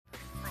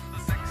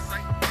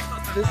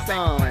this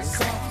song,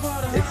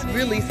 it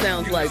really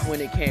sounds like when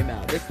it came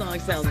out. This song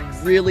sounds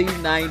really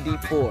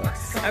 94.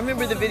 I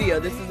remember the video.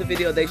 This is the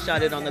video. They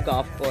shot it on the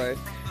golf course.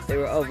 They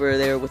were over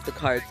there with the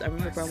carts. I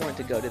remember I wanted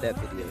to go to that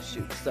video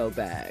shoot so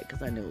bad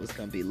because I knew it was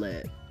going to be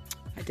lit.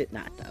 I did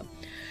not, though.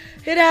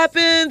 It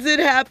happens. It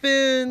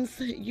happens.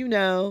 You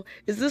know.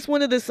 Is this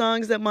one of the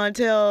songs that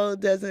Montel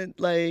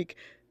doesn't, like,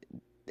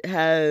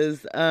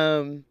 has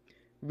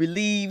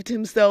relieved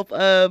himself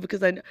of?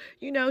 Because I know,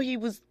 you know, he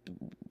was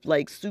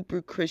like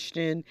super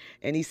Christian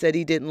and he said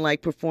he didn't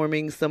like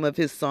performing some of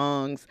his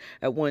songs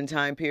at one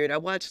time period. I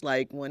watched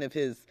like one of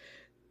his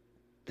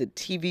the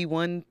TV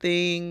One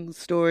thing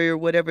story or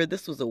whatever.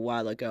 This was a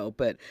while ago,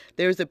 but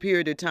there's a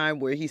period of time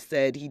where he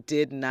said he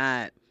did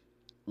not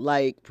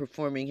like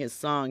performing his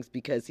songs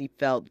because he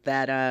felt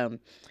that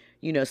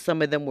you know,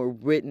 some of them were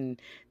written,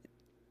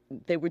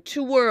 they were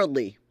too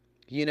worldly,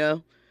 you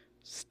know,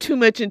 it's too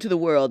much into the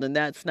world, and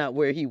that's not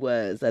where he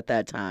was at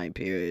that time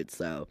period.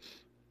 So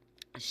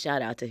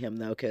shout out to him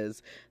though,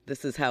 because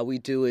This Is How We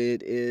Do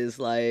It is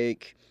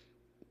like,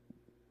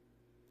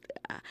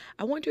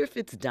 I wonder if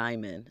it's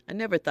Diamond. I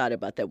never thought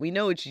about that. We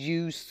know it's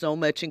used so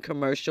much in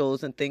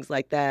commercials and things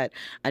like that.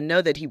 I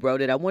know that he wrote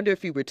it. I wonder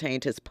if he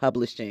retained his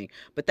publishing.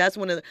 But that's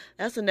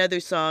another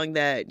song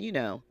that, you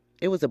know,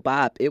 it was a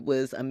bop. It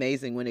was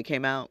amazing when it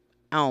came out.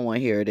 I don't want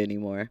to hear it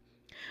anymore.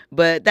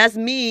 But that's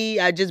me.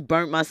 I just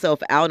burnt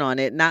myself out on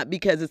it. Not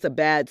because it's a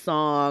bad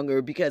song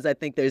or because I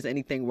think there's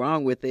anything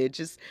wrong with it.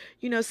 Just,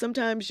 you know,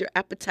 sometimes your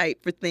appetite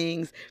for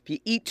things, if you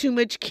eat too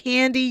much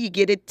candy, you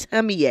get a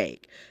tummy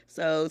ache.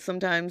 So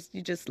sometimes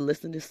you just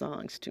listen to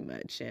songs too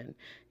much and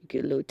you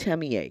get a little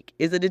tummy ache.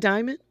 Is it a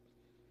Diamond?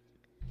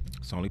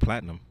 It's only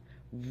platinum.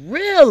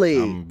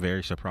 Really? I'm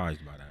very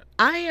surprised by that.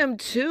 I am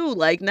too.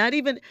 Like, not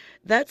even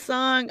that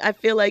song, I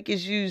feel like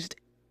is used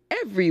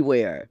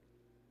everywhere.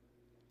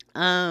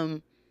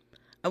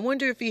 I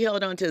wonder if he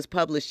held on to his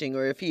publishing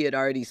or if he had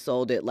already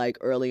sold it like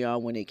early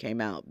on when it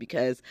came out,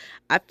 because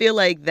I feel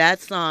like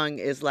that song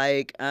is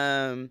like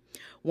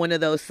one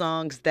of those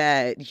songs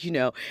that, you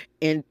know,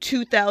 in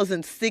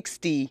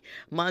 2060,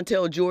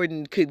 Montel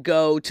Jordan could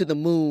go to the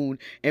moon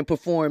and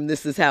perform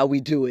This Is How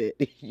We Do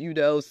It. You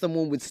know,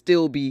 someone would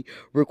still be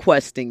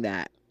requesting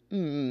that.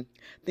 I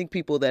think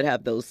people that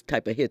have those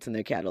type of hits in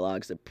their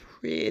catalogs are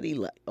pretty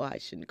lucky. Oh, I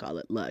shouldn't call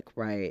it luck,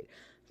 right?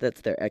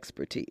 That's their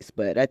expertise,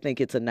 but I think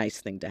it's a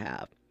nice thing to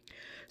have.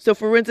 So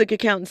Forensic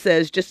Accountant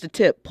says, just a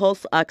tip,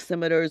 pulse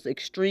oximeters,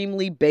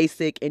 extremely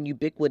basic and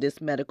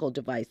ubiquitous medical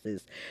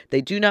devices.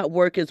 They do not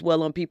work as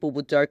well on people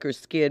with darker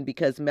skin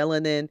because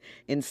melanin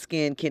in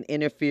skin can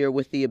interfere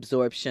with the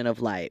absorption of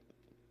light.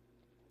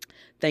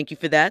 Thank you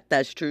for that.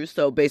 That's true.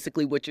 So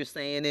basically what you're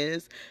saying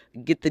is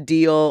get the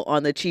deal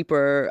on the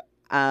cheaper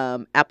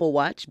Apple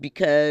Watch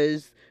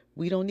because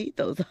we don't need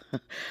those,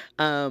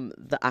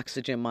 the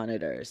oxygen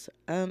monitors.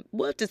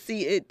 We'll have to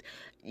see it.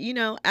 You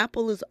know,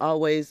 Apple is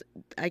always,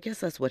 I guess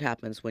that's what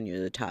happens when you're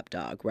the top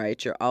dog,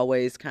 right? You're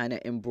always kind of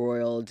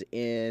embroiled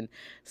in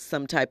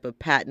some type of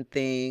patent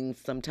thing,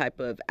 some type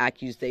of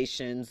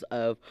accusations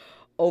of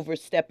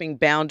overstepping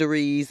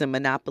boundaries and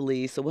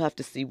monopoly. So we'll have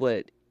to see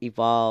what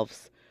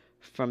evolves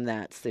from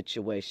that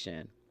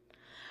situation.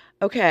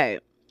 Okay,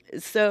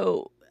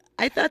 so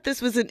I thought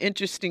this was an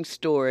interesting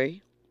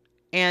story.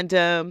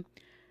 And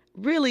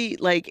really,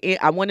 like,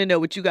 I want to know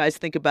what you guys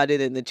think about it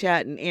in the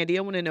chat. And Andy,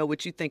 I want to know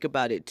what you think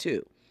about it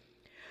too.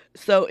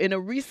 So in a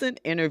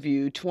recent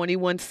interview,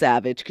 21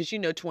 Savage, because you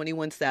know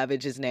 21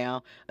 Savage is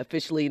now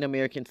officially an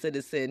American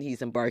citizen.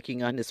 He's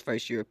embarking on his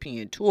first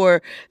European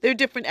tour. There are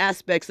different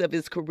aspects of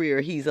his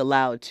career he's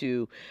allowed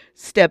to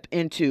step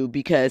into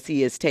because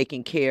he is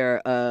taking care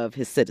of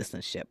his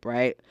citizenship,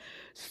 right?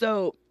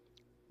 So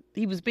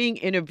he was being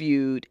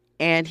interviewed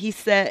and he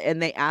said, and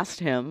they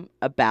asked him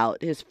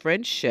about his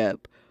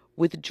friendship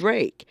with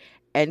Drake.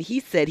 And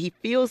he said he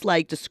feels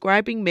like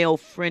describing male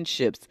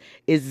friendships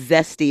is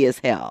zesty as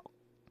hell.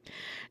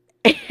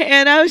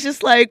 And I was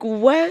just like,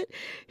 what?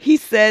 He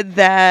said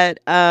that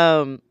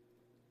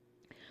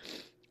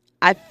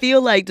I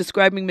feel like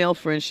describing male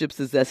friendships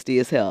is zesty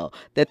as hell.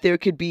 That there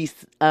could be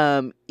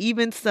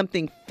even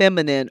something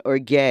feminine or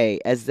gay,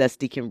 as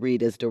zesty can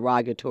read as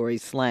derogatory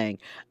slang,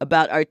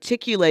 about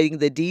articulating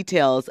the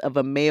details of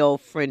a male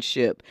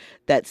friendship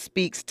that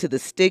speaks to the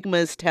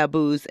stigmas,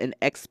 taboos, and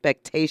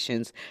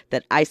expectations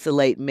that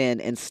isolate men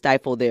and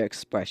stifle their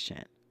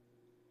expression.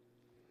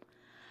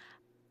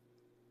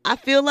 I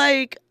feel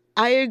like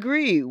I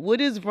agree.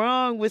 What is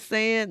wrong with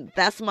saying,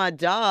 that's my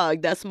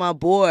dog, that's my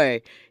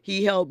boy,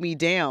 he held me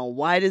down?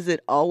 Why does it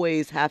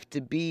always have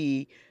to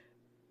be?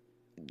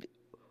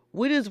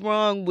 What is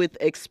wrong with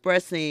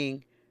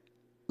expressing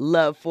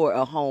love for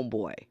a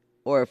homeboy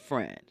or a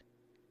friend?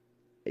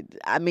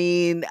 I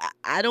mean,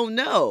 I don't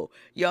know.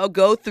 Y'all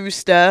go through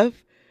stuff.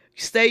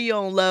 Say you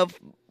don't love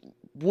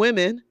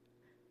women,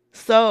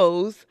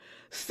 souls.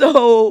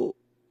 So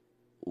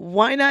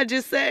why not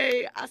just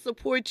say, I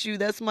support you,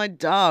 that's my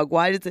dog?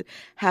 Why does it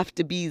have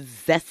to be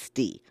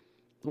zesty?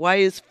 Why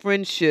is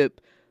friendship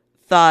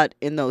thought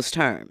in those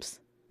terms?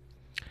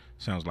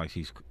 Sounds like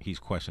he's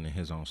questioning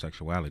his own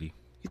sexuality.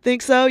 You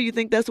think so? You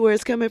think that's where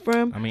it's coming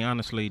from? I mean,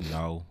 honestly,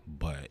 no.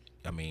 But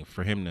I mean,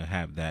 for him to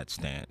have that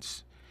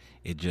stance,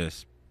 it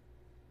just,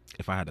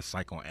 if I had to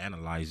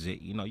psychoanalyze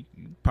it, you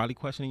probably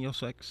questioning your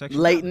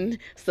sexuality.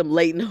 Some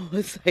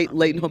latent, I latent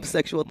mean,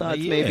 homosexual thoughts,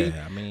 maybe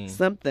yeah. I mean, I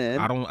something.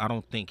 don't, I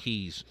don't think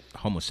he's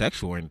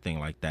homosexual or anything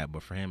like that.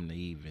 But for him to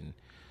even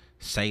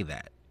say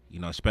that,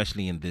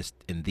 especially in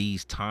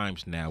these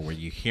times now where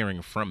you're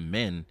hearing from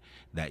men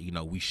that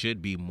we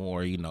should be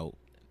more,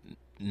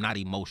 not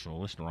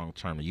emotional. That's the wrong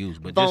term to use,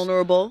 but just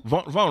Vulnerable.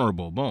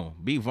 vulnerable. Boom,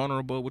 be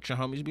vulnerable with your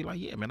homies. Be like,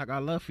 yeah, man, I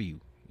got love for you.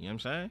 You know what I'm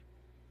saying?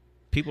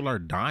 People are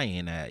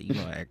dying at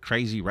at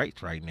crazy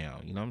rates right now.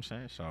 You know what I'm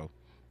saying? So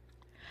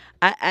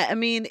I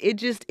mean,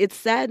 it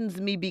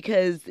saddens me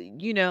because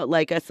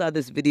like I saw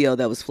this video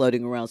that was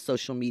floating around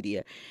social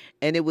media,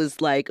 and it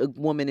was like a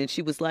woman, and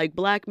she was like,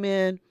 "Black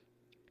men,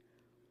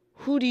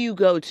 who do you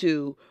go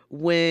to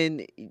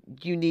when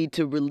you need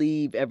to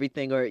relieve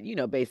everything, or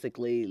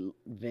basically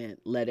vent,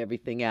 let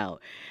everything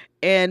out?"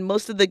 And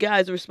most of the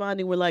guys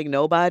responding were like,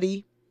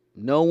 "Nobody,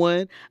 no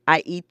one.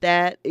 I eat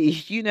that,"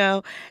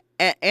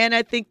 and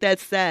I think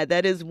that's sad.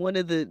 That is one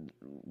of the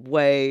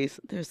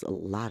ways. There's a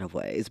lot of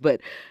ways, but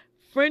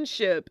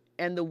friendship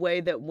and the way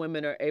that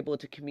women are able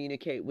to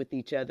communicate with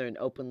each other and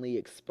openly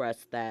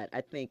express that,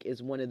 I think,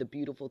 is one of the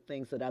beautiful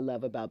things that I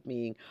love about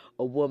being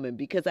a woman,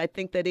 because I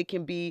think that it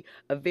can be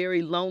a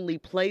very lonely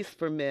place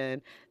for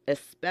men,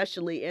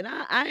 especially. And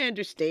I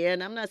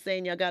understand. I'm not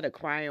saying y'all got to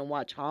cry and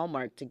watch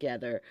Hallmark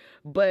together,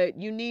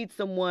 but you need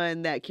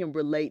someone that can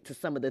relate to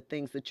some of the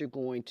things that you're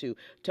going to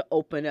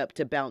open up,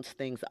 to bounce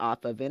things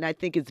off of. And I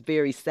think it's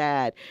very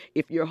sad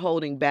if you're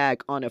holding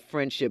back on a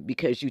friendship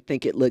because you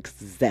think it looks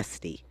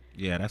zesty.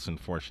 yeah, that's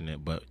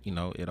unfortunate, but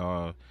it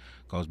all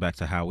goes back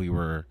to how we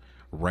were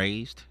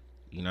raised.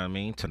 You know what I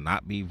mean? To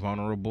not be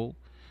vulnerable.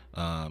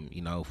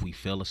 If we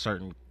feel a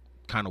certain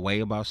kind of way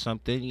about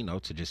something,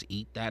 to just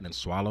eat that and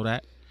swallow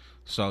that.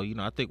 So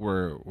I think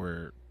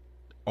we're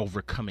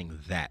overcoming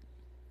that,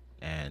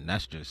 and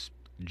that's just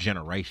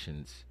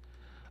generations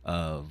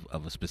of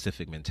a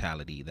specific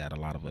mentality that a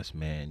lot of us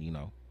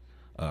men,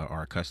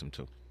 are accustomed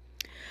to.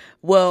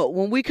 Well,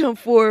 when we come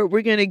forward,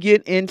 we're going to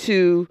get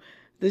into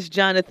this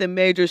Jonathan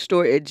Major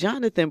story.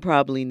 Jonathan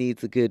probably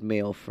needs a good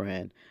male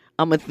friend.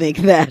 I'm going to think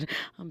that.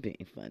 I'm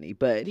being funny,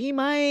 but he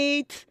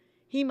might.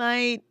 He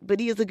might, but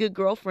he has a good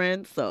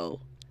girlfriend,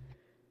 so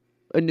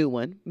a new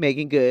one,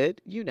 Megan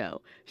Good,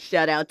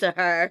 Shout out to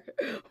her.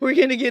 We're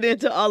going to get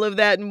into all of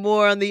that and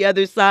more on the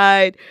other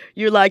side.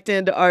 You're locked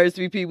into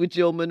RSVP with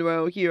Jill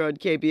Monroe here on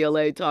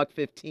KBLA Talk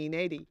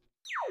 1580.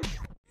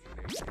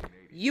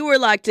 You were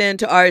locked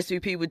into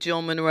RSVP with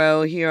Jill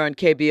Monroe here on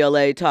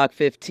KBLA Talk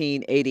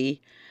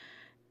 1580.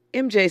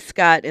 MJ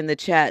Scott in the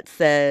chat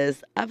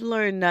says, "I've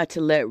learned not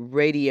to let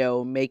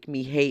radio make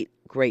me hate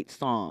great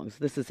songs.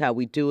 This is how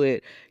we do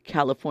it.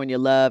 California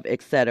Love,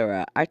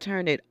 etc. I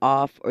turn it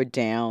off or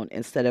down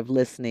instead of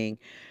listening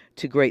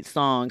to great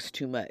songs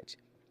too much."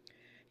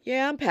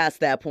 Yeah, I'm past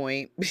that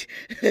point.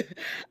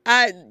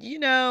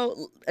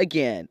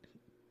 Again,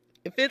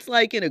 if it's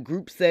like in a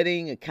group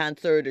setting, a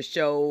concert, a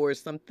show, or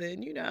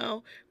something,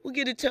 we'll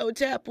get a toe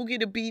tap, we'll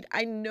get a beat.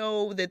 I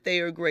know that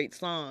they are great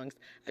songs.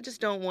 I just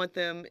don't want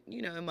them,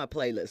 in my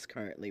playlist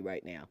currently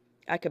right now.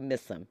 I could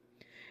miss them.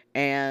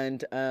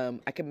 And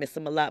I can miss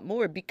them a lot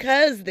more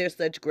because they're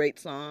such great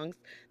songs.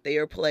 They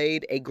are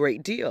played a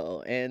great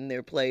deal, and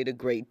they're played a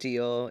great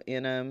deal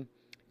in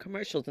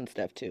commercials and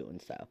stuff too. And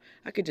so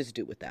I could just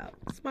do without.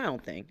 It's my own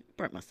thing.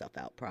 Burnt myself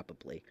out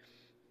probably.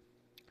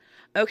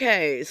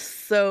 Okay,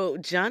 so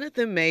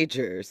Jonathan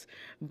Majors,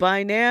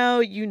 by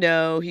now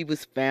he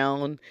was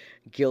found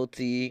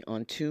guilty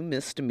on two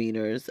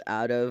misdemeanors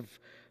out of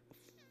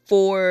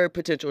four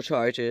potential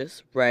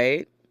charges,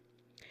 right?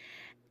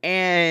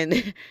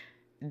 And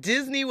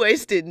Disney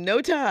wasted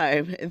no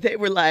time. They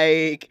were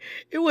like,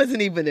 it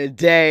wasn't even a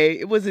day,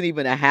 it wasn't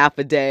even a half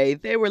a day.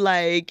 They were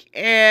like,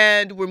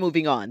 and we're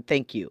moving on.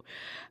 Thank you.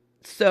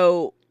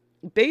 So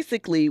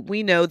basically,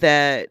 we know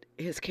that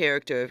his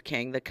character of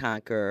Kang the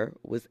Conqueror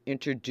was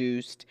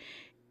introduced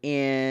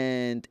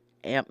in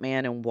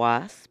Ant-Man and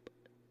Wasp.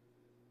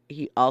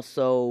 He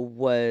also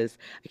was,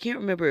 I can't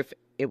remember if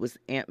it was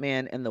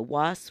Ant-Man and the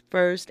Wasp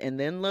first and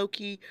then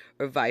Loki,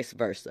 or vice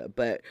versa.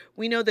 But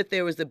we know that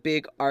there was a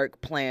big arc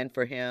plan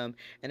for him,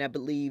 and I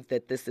believe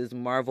that this is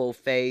Marvel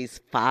Phase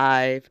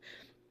 5.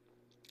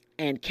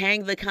 And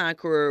Kang the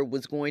Conqueror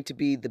was going to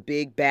be the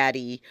big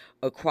baddie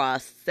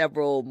across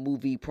several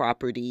movie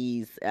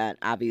properties and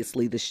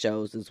obviously the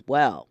shows as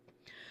well.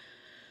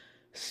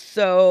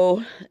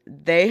 So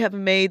they have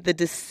made the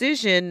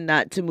decision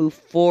not to move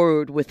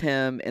forward with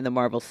him in the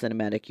Marvel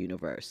Cinematic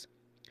Universe.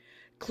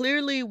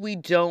 Clearly, we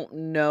don't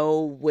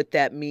know what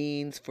that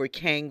means for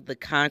Kang the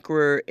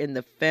Conqueror in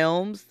the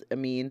films. I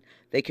mean,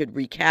 they could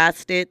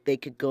recast it, they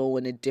could go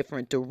in a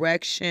different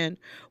direction.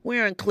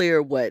 We're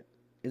unclear what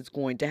is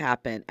going to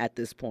happen at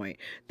this point.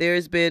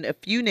 There's been a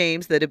few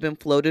names that have been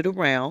floated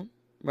around,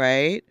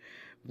 right?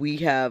 We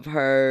have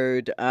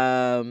heard,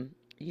 Damson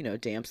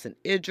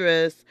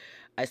Idris.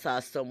 I saw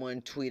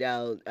someone tweet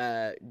out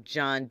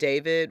John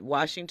David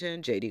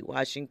Washington, JD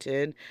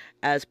Washington,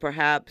 as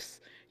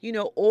perhaps,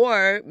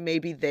 or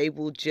maybe they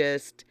will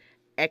just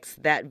X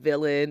that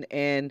villain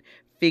and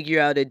figure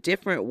out a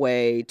different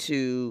way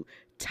to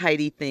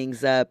tidy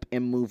things up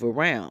and move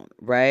around,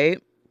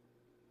 right?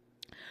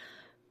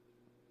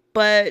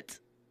 But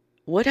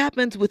what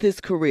happens with his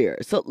career?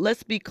 So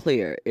let's be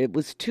clear. It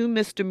was two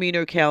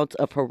misdemeanor counts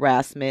of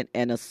harassment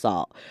and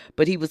assault,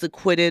 but he was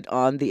acquitted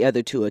on the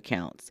other two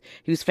accounts.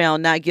 He was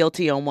found not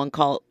guilty on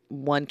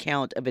one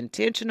count of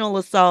intentional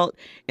assault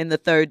in the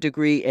third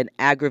degree and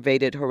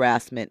aggravated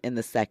harassment in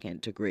the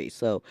second degree.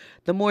 So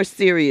the more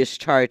serious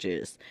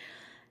charges.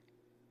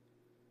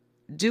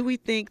 Do we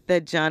think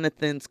that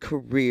Jonathan's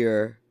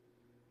career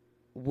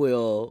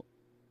will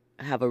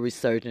have a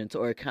resurgence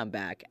or a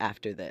comeback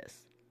after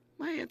this?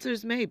 My answer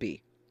is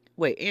maybe.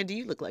 Wait, Andy,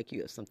 you look like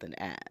you have something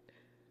to add.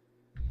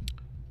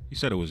 You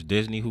said it was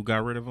Disney who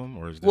got rid of him,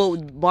 or is Well,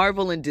 this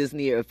Marvel and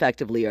Disney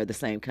effectively are the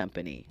same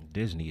company.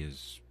 Disney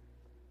is?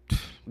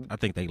 I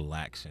think they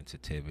lack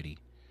sensitivity,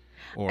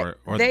 or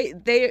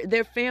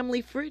They're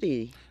family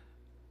friendly.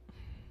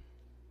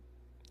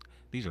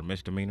 these are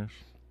misdemeanors,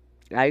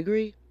 I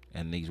agree.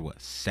 and these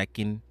what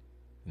second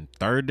and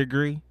third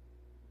degree.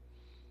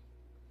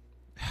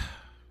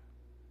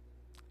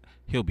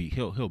 He'll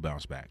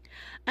bounce back.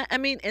 I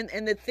mean,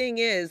 and the thing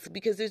is,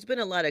 because there's been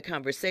a lot of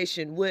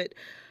conversation, what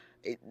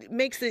it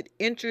makes it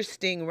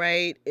interesting,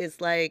 right,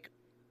 is like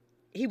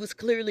he was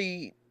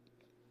clearly.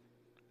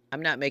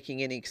 I'm not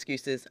making any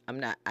excuses.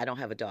 I don't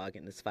have a dog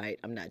in this fight.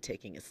 I'm not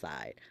taking a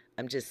side.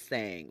 I'm just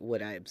saying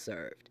what I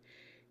observed.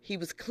 He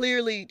was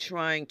clearly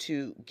trying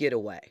to get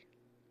away,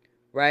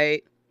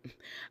 right?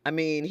 I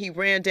mean, he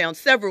ran down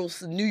several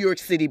New York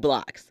City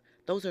blocks.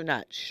 Those are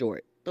not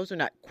short. Those are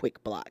not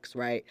quick blocks,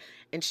 right?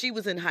 And she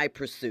was in high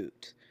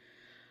pursuit.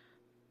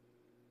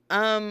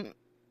 Um,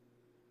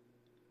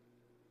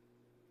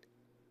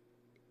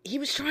 he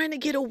was trying to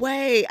get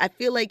away. I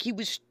feel like he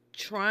was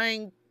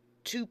trying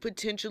to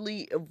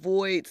potentially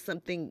avoid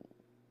something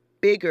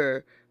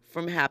bigger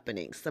from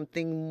happening,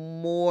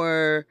 something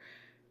more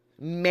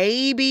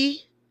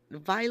maybe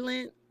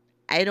violent.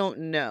 I don't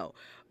know.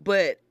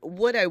 But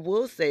what I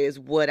will say is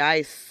what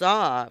I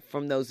saw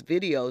from those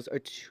videos are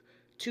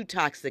two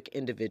toxic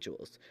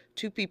individuals,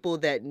 two people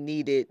that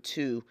needed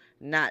to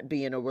not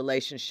be in a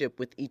relationship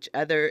with each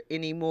other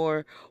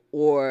anymore,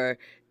 or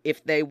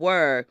if they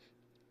were,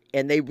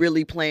 and they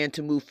really plan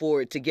to move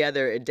forward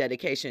together in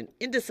dedication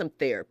into some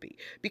therapy.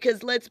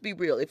 Because let's be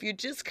real, if you're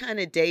just kind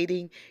of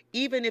dating,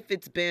 even if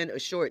it's been a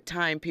short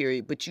time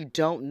period, but you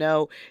don't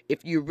know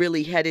if you're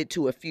really headed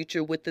to a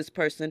future with this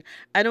person,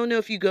 I don't know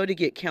if you go to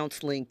get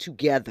counseling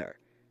together.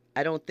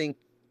 I don't think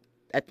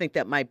I think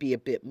that might be a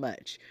bit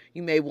much.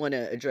 You may want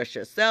to address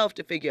yourself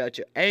to figure out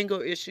your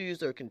anger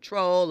issues or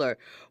control or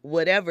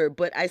whatever.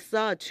 But I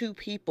saw two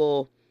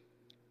people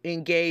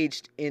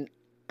engaged in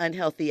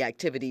unhealthy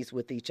activities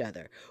with each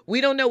other. We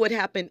don't know what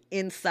happened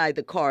inside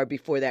the car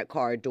before that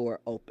car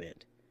door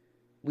opened.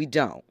 We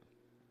don't.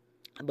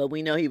 But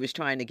we know he was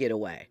trying to get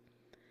away.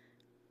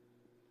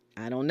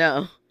 I don't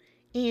know.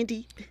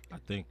 Andy? I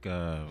think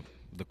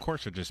the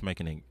courts are just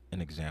making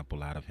an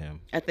example out of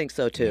him. I think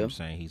so You know what too. I'm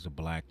saying? He's a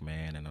black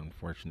man, and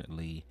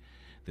unfortunately,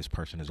 this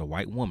person is a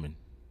white woman.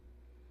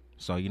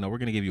 So we're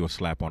gonna give you a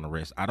slap on the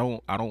wrist. I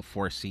don't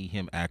foresee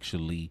him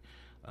actually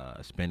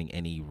spending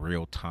any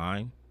real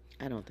time.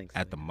 I don't think so.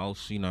 At the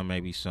most,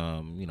 maybe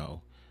some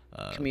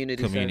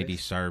Community community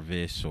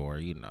service. service or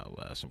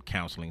some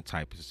counseling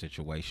type of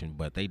situation.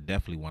 But they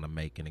definitely want to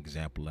make an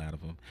example out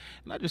of him,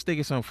 and I just think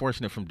it's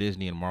unfortunate from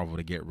Disney and Marvel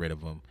to get rid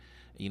of him.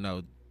 You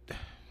know,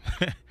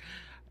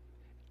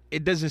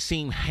 it doesn't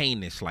seem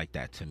heinous like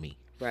that to me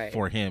Right.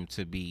 for him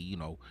to be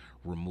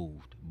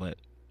removed. But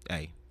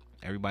hey,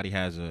 everybody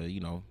has a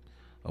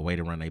way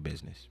to run their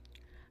business.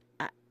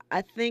 I,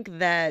 I think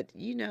that,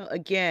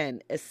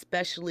 again,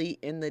 especially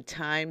in the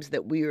times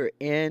that we are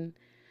in,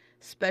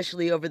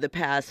 especially over the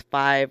past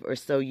 5 or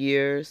so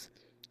years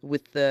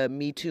with the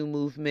Me Too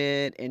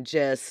movement and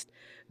just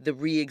the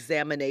re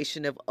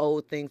examination of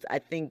old things, I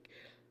think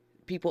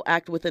people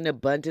act with an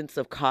abundance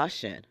of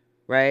caution,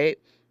 right?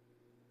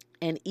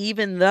 And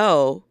even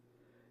though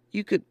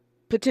you could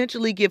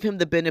potentially give him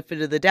the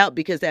benefit of the doubt,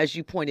 because as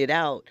you pointed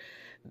out,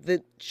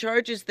 the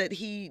charges that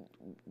he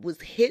was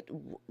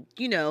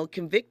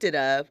convicted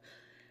of,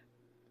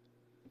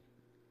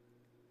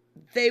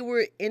 they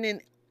were in an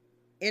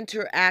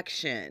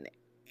interaction.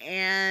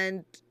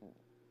 And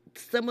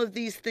some of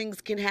these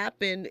things can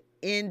happen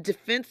in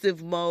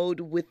defensive mode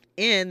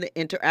within the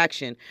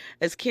interaction.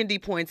 As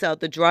Kendi points out,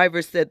 the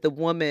driver said the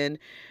woman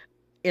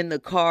in the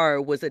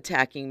car was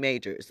attacking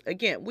Majors.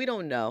 Again, we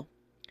don't know.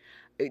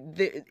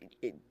 It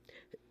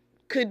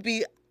could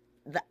be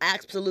the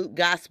absolute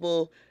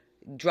gospel.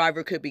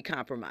 Driver could be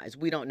compromised.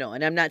 We don't know.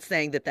 And I'm not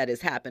saying that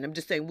has happened. I'm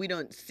just saying we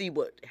don't see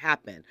what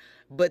happened.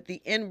 But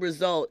the end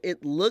result,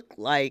 it looked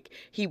like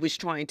he was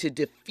trying to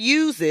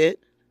diffuse it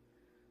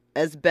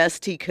as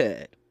best he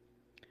could,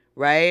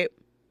 right?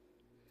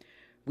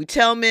 We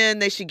tell men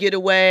they should get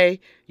away.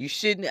 You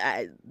shouldn't.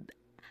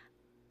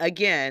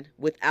 again,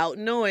 without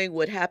knowing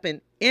what happened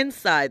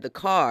inside the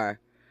car,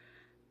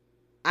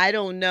 I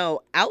don't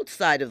know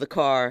outside of the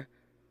car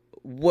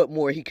what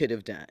more he could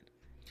have done.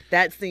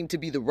 That seemed to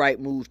be the right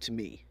move to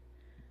me.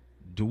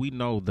 Do we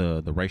know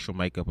the racial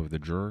makeup of the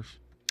jurors?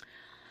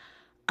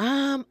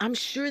 I'm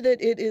sure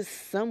that it is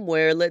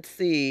somewhere. Let's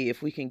see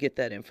if we can get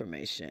that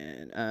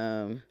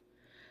information.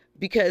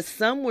 Because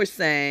some were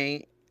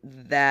saying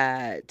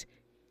that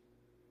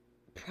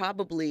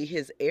probably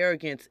his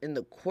arrogance in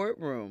the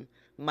courtroom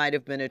might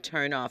have been a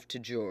turnoff to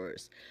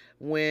jurors.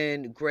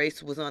 When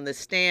Grace was on the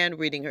stand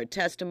reading her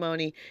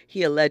testimony,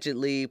 he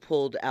allegedly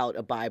pulled out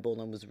a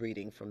Bible and was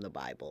reading from the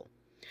Bible.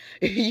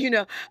 you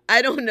know,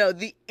 I don't know.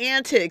 The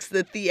antics,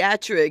 the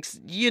theatrics,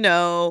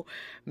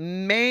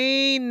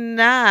 may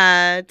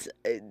not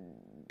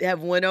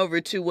have went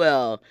over too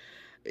well.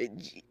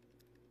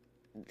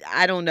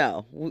 I don't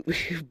know.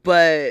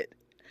 But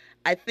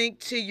I think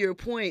to your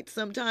point,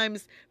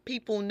 sometimes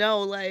people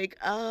know, like,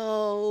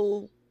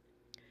 oh,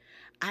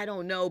 I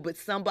don't know, but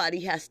somebody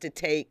has to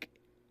take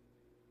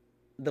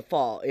the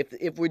fall.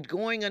 If we're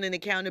going on an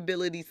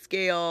accountability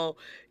scale,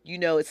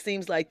 it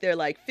seems like they're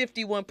like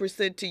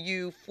 51% to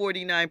you,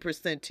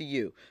 49% to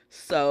you.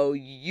 So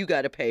you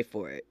got to pay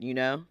for it.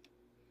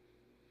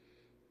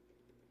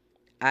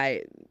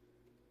 I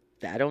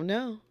I don't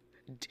know.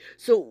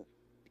 So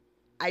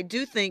I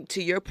do think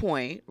to your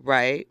point,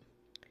 right?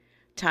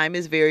 Time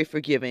is very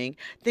forgiving.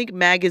 I think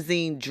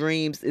Magazine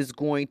Dreams is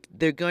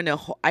they're going to,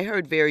 I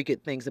heard very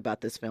good things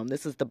about this film.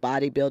 This is the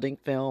bodybuilding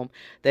film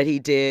that he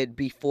did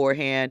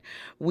beforehand.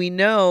 We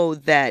know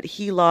that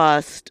he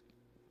lost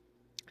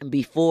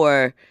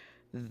before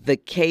the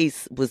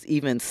case was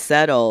even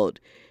settled.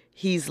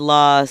 He's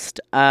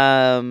lost,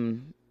 let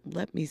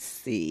me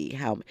see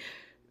how.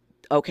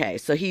 Okay,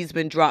 so he's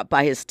been dropped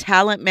by his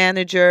talent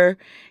manager,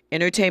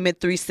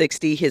 Entertainment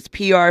 360, his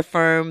PR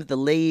firm, the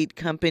lead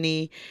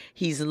company.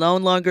 He's no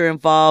longer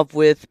involved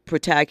with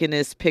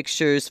Protagonist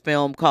Pictures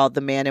film called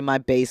The Man in My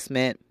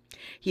Basement.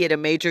 He had a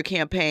major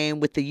campaign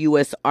with the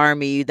U.S.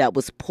 Army that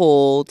was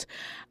pulled.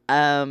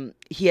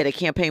 He had a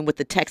campaign with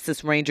the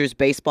Texas Rangers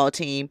baseball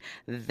team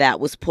that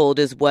was pulled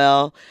as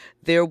well.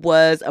 There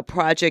was a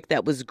project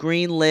that was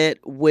greenlit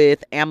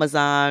with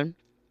Amazon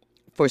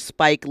for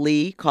Spike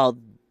Lee called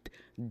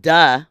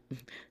Duh,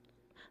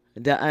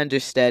 the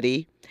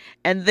Understudy.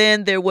 And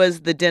then there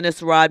was the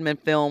Dennis Rodman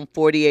film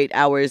 48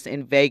 Hours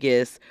in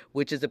Vegas,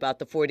 which is about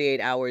the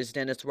 48 hours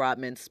Dennis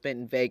Rodman spent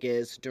in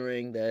Vegas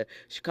during the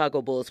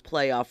Chicago Bulls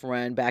playoff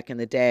run back in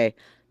the day.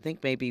 I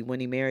think maybe when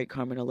he married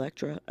Carmen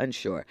Electra,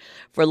 unsure,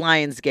 for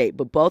Lionsgate.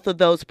 But both of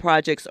those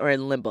projects are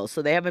in limbo.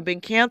 So they haven't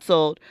been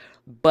canceled,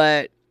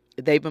 but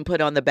they've been put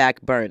on the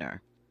back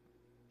burner,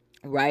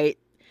 right?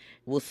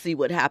 We'll see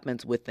what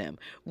happens with them.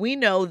 We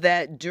know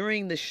that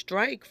during the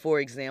strike, for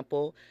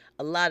example,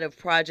 a lot of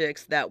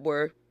projects that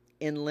were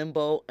in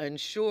limbo,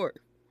 unsure,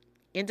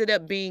 ended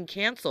up being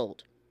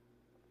canceled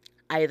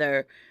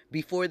either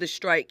before the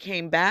strike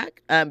came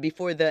back,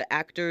 before the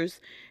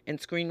actors and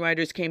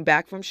screenwriters came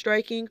back from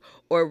striking,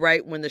 or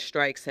right when the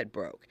strikes had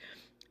broke.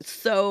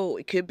 So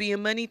it could be a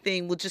money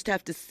thing. We'll just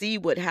have to see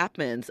what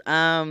happens.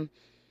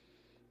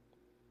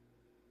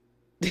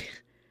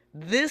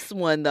 This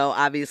one, though,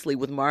 obviously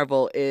with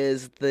Marvel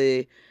is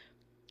the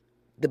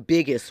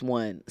biggest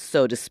one,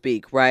 so to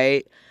speak,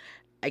 right?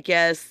 I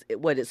guess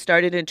it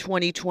started in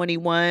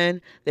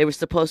 2021. They were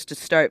supposed to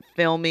start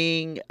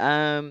filming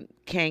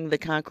Kang the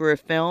Conqueror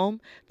film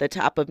the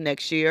top of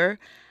next year.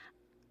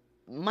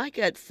 My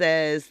gut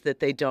says that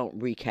they don't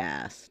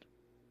recast,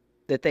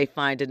 that they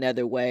find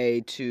another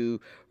way to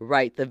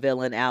write the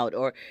villain out,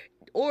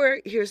 or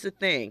here's the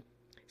thing.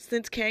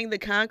 Since Kang the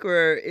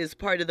Conqueror is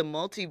part of the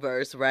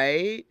multiverse,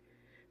 right?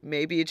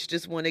 Maybe it's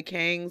just one of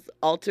Kang's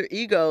alter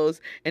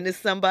egos and it's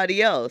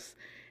somebody else.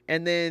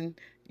 And then,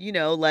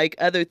 like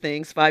other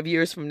things, 5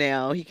 years from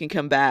now, he can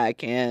come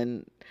back.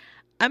 And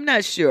I'm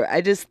not sure.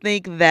 I just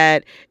think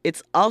that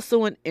it's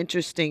also an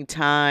interesting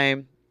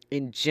time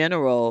in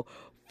general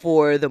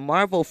for the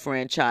Marvel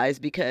franchise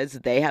because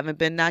they haven't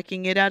been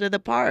knocking it out of the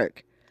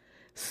park.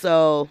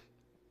 So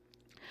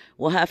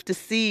we'll have to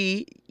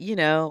see,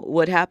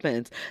 what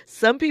happens.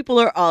 Some people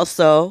are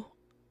also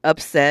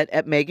upset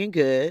at Megan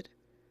Good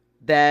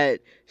that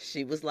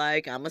she was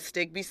like, I'm going to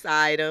stick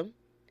beside him.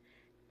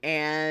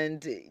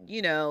 And,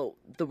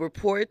 the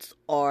reports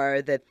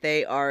are that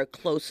they are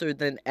closer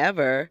than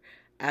ever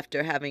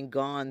after having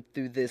gone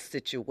through this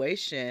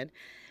situation.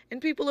 And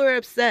people are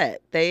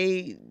upset.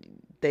 They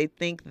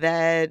think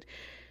that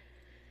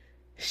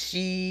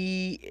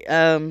she could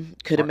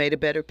have Are made a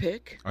better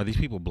pick. are these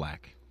people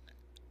black?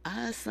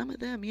 Some of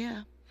them,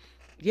 yeah.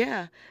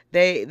 Yeah.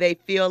 They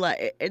feel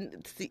like,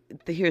 and see,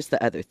 here's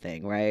the other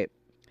thing, right?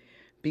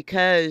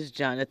 Because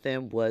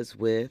Jonathan was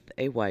with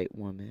a white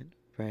woman,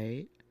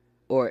 right?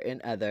 Or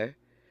an other,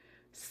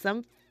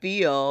 some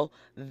feel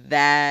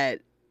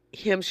that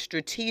him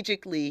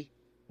strategically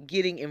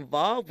getting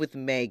involved with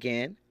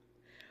Megan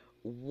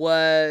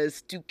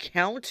was to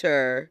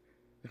counter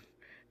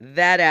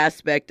that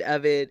aspect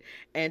of it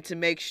and to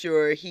make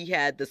sure he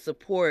had the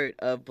support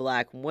of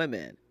black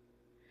women.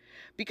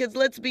 Because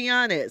let's be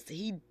honest,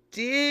 he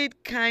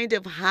did kind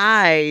of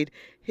hide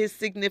his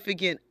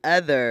significant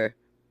other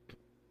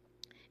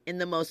in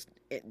the most,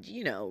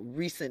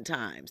 recent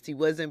times. He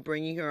wasn't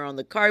bringing her on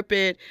the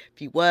carpet. If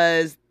he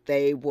was,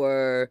 they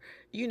were,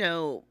 you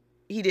know,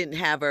 he didn't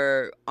have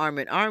her arm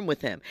in arm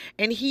with him.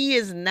 And he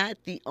is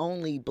not the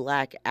only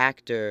black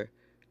actor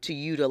to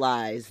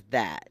utilize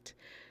that.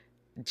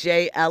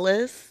 Jay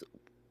Ellis,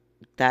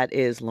 that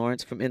is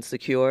Lawrence from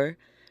Insecure,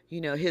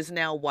 his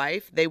now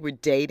wife, they were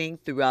dating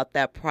throughout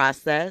that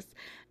process.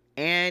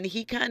 And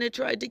he kind of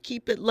tried to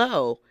keep it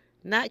low,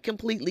 not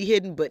completely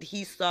hidden, but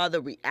he saw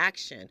the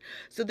reaction.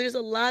 So there's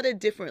a lot of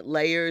different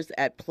layers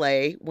at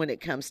play when it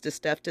comes to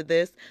stuff to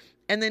this.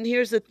 And then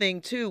here's the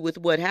thing, too, with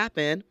what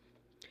happened.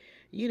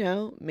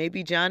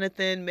 Maybe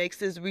Jonathan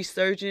makes his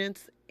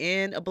resurgence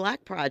in a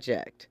black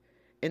project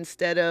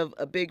instead of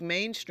a big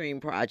mainstream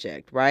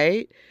project,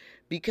 right?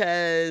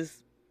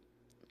 Because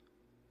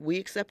we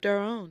accept our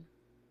own.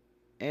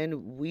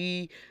 And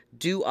we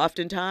do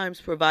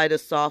oftentimes provide a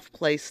soft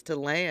place to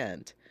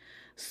land.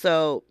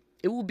 So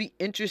it will be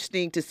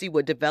interesting to see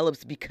what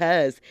develops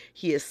because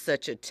he is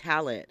such a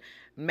talent.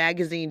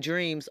 Magazine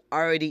Dreams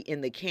already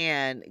in the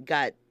can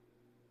got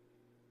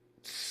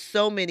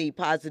so many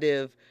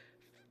positive,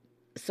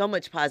 so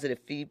much positive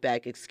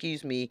feedback,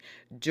 excuse me,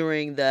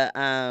 during the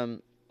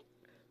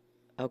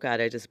oh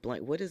God, I just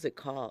blanked. What is it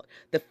called?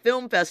 The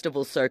film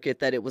festival circuit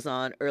that it was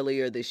on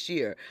earlier this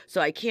year. So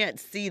I can't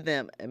see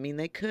them. I mean,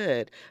 they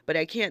could, but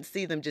I can't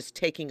see them just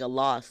taking a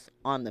loss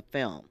on the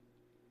film,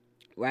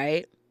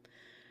 right?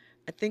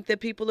 I think that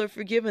people are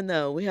forgiven,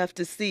 though. We have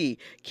to see.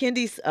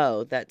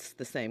 Oh, that's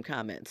the same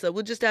comment. So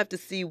we'll just have to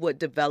see what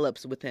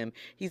develops with him.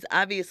 He's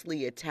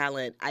obviously a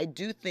talent. I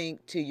do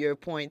think, to your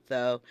point,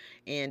 though,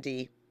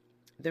 Andy,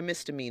 they're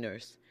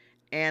misdemeanors.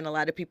 And a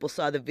lot of people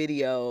saw the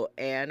video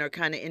and are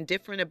kind of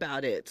indifferent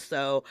about it.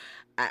 So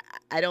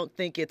I don't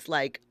think it's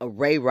like a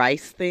Ray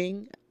Rice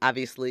thing.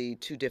 Obviously,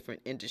 two different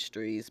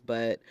industries,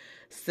 but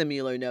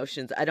similar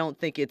notions. I don't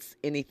think it's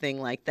anything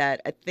like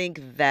that. I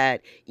think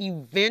that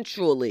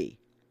eventually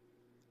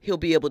he'll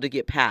be able to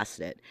get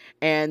past it.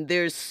 And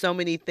there's so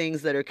many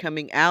things that are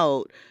coming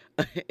out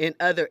in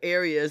other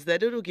areas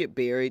that it'll get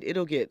buried,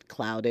 it'll get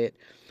clouded.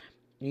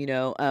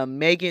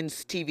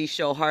 Megan's TV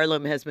show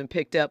Harlem has been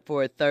picked up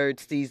for a third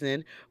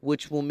season,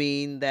 which will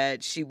mean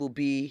that she will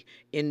be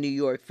in New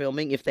York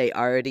filming if they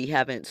already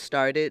haven't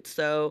started.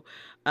 So,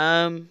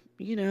 we'll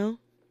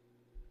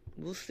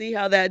see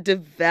how that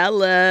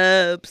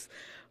develops.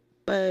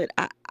 But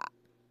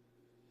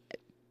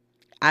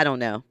I don't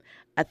know.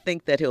 I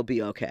think that he'll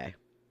be okay.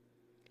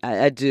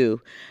 I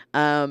do.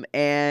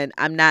 And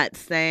I'm not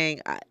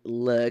saying,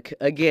 look,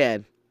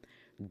 again,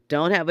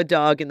 don't have a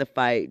dog in the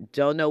fight.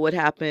 Don't know what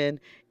happened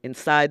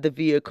inside the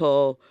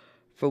vehicle.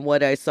 From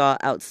what I saw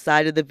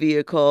outside of the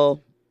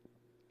vehicle,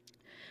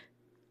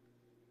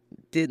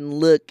 didn't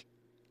look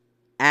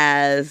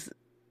as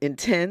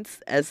intense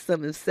as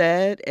some have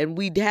said. And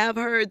we have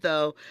heard,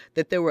 though,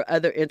 that there were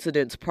other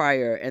incidents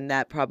prior, and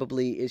that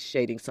probably is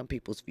shading some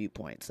people's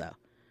viewpoints. So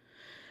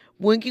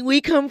when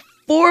we come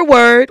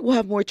forward, we'll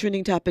have more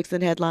trending topics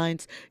and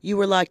headlines. You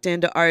were locked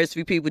into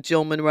RSVP with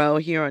Jill Monroe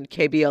here on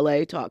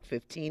KBLA Talk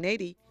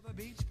 1580.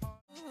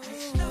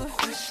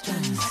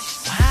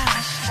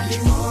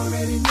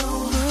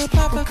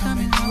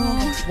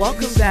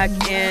 Welcome back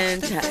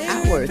into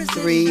hour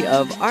 3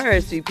 of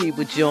RSVP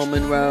with Jill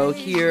Monroe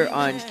here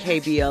on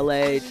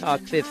KBLA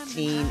Talk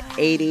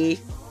 1580.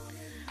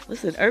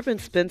 Listen, Urban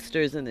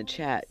Spinster's in the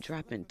chat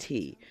dropping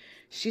tea.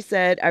 She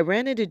said, I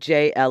ran into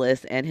Jay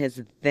Ellis and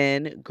his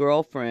then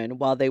girlfriend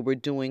while they were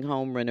doing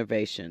home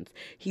renovations.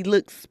 He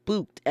looked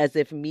spooked, as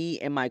if me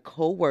and my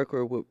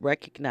coworker would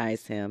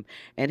recognize him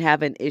and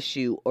have an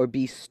issue or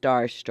be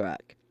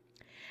starstruck.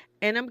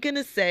 And I'm going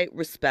to say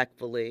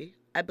respectfully,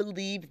 I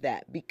believe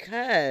that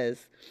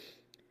because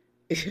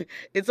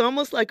it's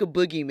almost like a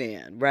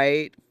boogeyman,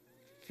 right?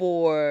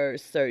 For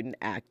certain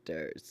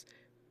actors.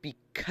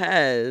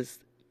 Because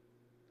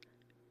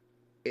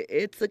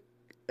it's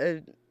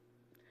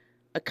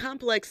a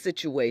complex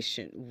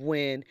situation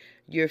when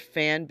your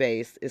fan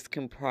base is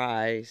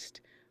comprised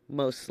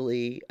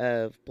mostly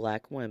of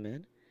black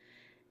women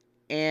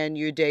and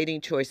your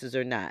dating choices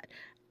are not.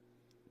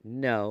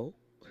 No,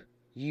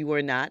 you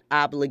are not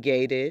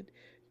obligated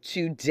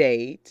to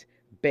date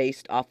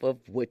based off of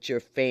what your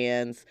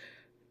fans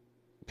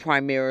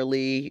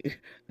primarily,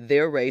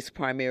 their race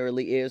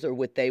primarily is, or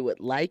what they would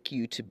like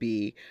you to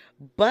be.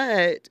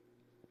 But,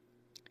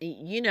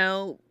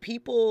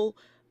 people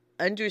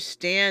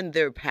understand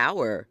their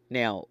power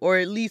now, or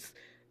at least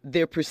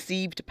their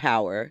perceived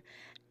power,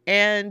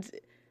 and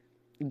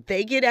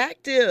they get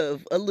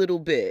active a little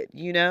bit.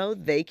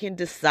 They can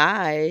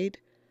decide.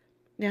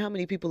 Now, how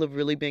many people have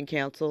really been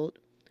canceled?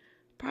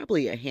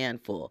 Probably a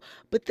handful,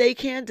 but they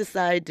can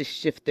decide to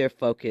shift their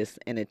focus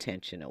and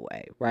attention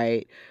away,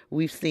 right?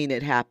 We've seen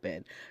it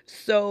happen.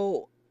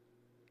 So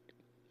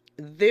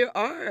there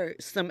are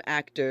some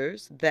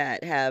actors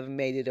that have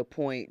made it a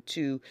point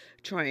to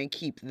try and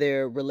keep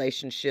their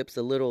relationships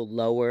a little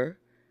lower,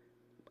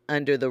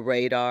 under the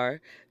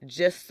radar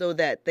just so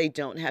that they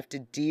don't have to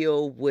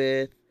deal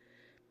with,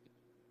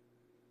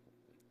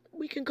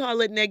 we can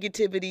call it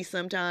negativity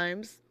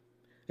sometimes,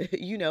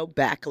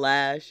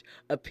 backlash,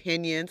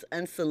 opinions,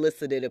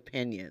 unsolicited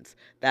opinions.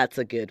 That's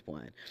a good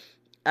one.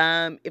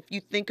 If you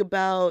think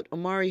about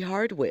Omari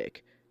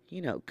Hardwick,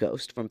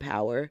 Ghost from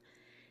Power,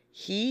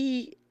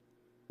 he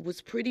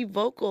was pretty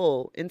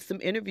vocal in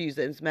some interviews.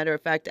 As a matter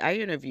of fact, I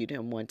interviewed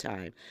him one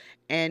time,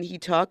 and he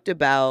talked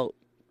about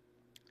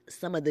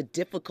some of the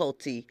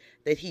difficulty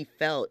that he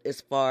felt as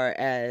far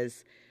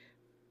as,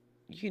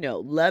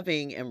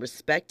 loving and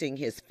respecting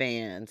his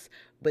fans,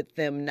 but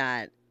them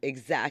not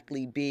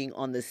exactly being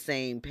on the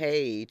same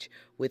page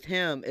with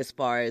him as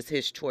far as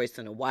his choice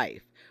in a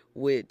wife,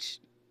 which,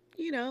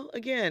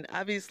 again,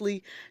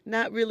 obviously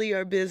not really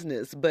our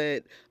business,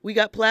 but we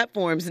got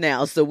platforms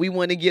now, so we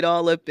want to get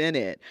all up in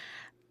it.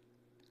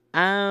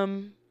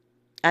 Um,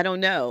 I don't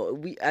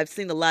know. I've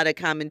seen a lot of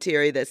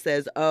commentary that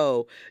says,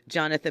 "Oh,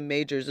 Jonathan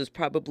Majors is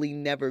probably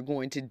never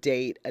going to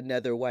date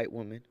another white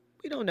woman."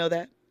 We don't know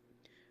that.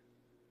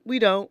 We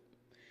don't.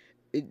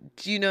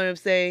 Do you know what I'm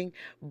saying?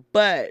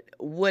 But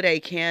what I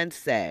can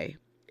say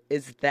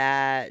is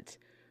that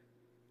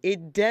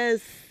it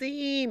does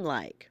seem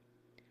like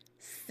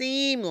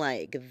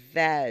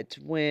that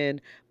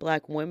when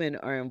black women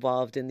are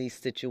involved in these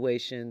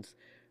situations,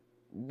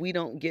 we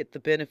don't get the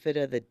benefit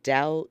of the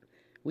doubt.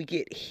 We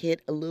get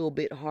hit a little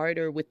bit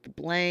harder with the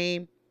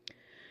blame.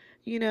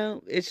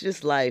 It's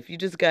just life. You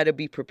just got to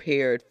be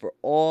prepared for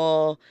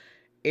all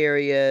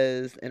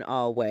areas and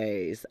all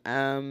ways.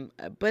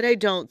 But I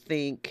don't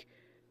think,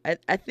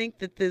 I think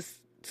that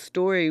this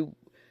story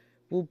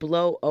will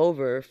blow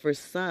over for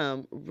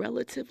some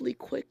relatively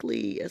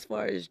quickly as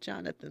far as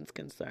Jonathan's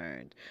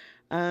concerned.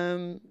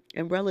 And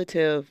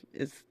relative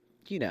is,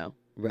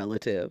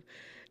 relative.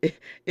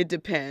 It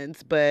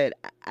depends, but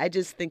I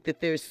just think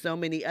that there's so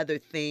many other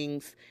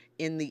things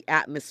in the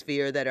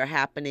atmosphere that are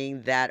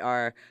happening that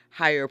are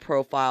higher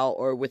profile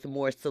or with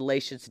more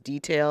salacious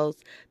details,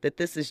 that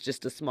this is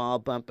just a small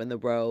bump in the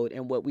road.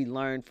 And what we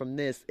learned from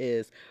this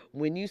is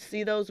when you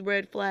see those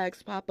red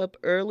flags pop up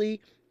early,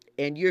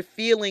 and you're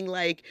feeling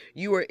like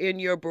you are in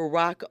your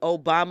Barack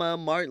Obama,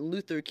 Martin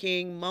Luther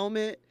King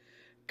moment,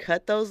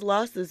 cut those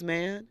losses,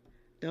 man.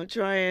 Don't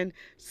try and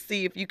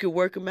see if you can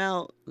work them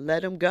out.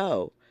 Let them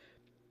go,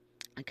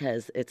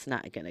 because it's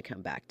not going to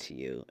come back to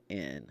you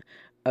in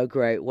a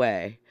great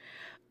way.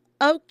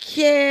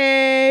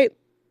 Okay.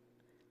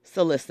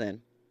 So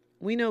listen,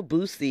 we know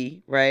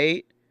Boosie,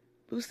 right?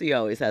 Boosie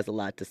always has a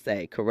lot to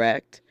say,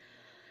 correct?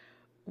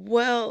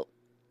 Well,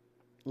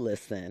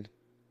 listen,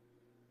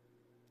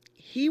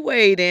 he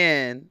weighed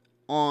in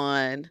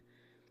on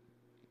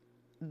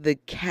the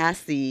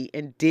Cassie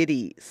and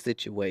Diddy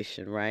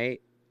situation,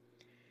 right?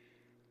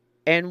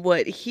 And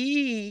what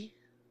he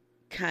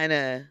kind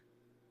of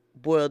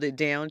boiled it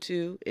down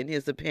to, in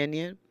his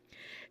opinion,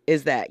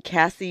 is that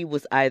Cassie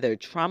was either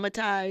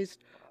traumatized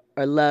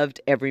or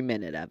loved every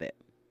minute of it.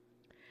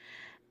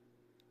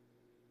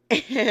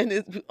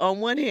 And on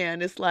one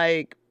hand, it's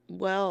like,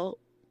 well,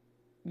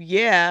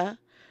 yeah,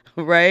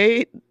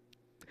 right?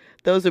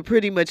 Those are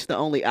pretty much the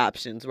only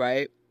options,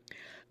 right?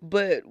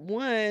 But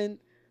one,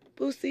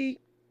 Boosie,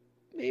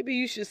 maybe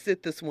you should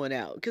sit this one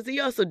out, because he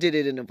also did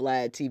it in a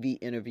Vlad TV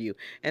interview.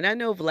 And I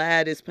know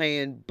Vlad is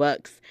paying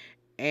bucks.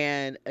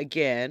 And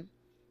again,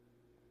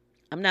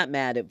 I'm not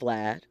mad at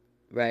Vlad,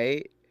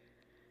 right?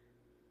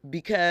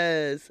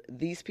 Because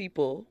these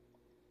people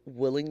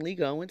willingly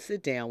go and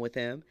sit down with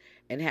him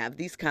and have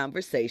these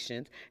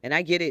conversations. And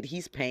I get it,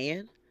 he's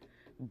paying,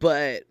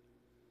 but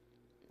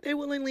they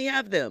willingly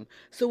have them.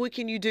 So what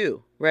can you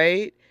do,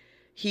 right?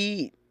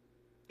 He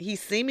he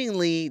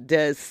seemingly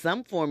does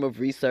some form of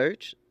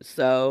research,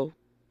 so,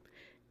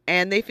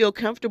 and they feel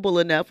comfortable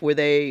enough where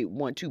they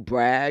want to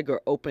brag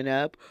or open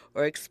up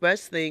or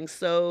express things.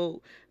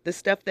 So the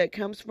stuff that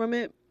comes from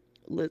it,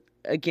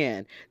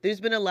 again, there's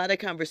been a lot of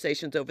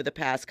conversations over the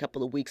past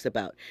couple of weeks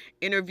about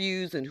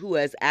interviews and who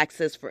has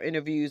access for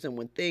interviews. And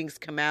when things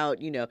come out,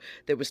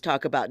 there was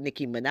talk about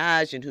Nicki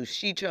Minaj and who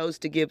she chose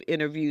to give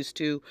interviews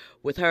to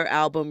with her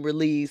album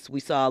release. We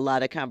saw a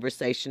lot of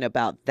conversation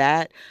about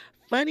that.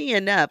 Funny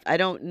enough, I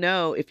don't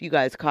know if you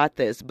guys caught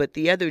this, but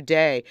the other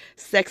day,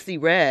 Sexy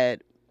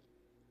Red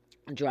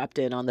dropped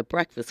in on the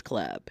Breakfast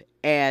Club,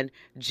 and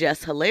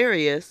Jess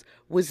Hilarious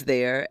was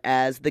there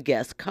as the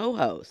guest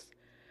co-host.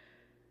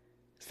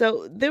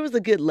 So there was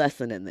a good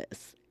lesson in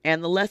this,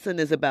 and the lesson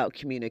is about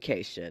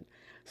communication.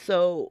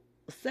 So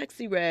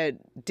Sexy Red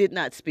did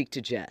not speak to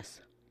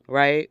Jess,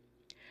 right?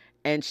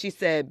 And she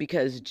said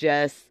because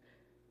Jess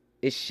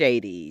is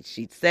shady.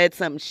 She said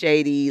something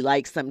shady,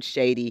 like something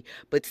shady,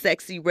 but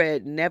Sexy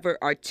Red never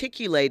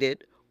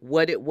articulated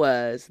what it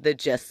was that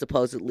Jess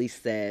supposedly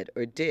said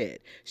or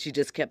did. She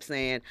just kept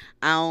saying,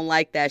 I don't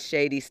like that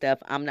shady stuff.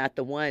 I'm not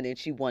the one. And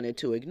she wanted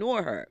to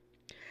ignore her.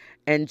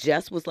 And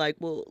Jess was like,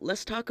 well,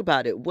 let's talk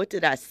about it. What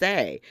did I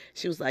say?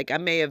 She was like, I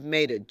may have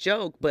made a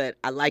joke, but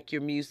I like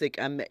your music.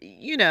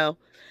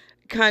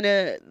 Kind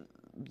of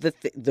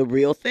the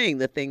real thing,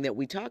 the thing that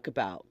we talk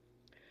about.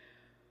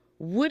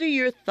 What are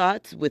your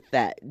thoughts with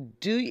that?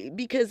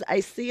 Because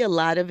I see a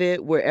lot of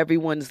it where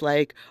everyone's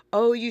like,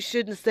 "Oh, you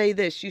shouldn't say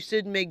this. You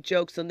shouldn't make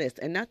jokes on this."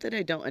 And not that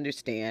I don't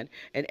understand,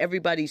 and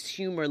everybody's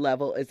humor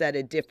level is at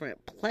a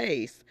different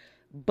place,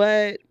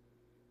 but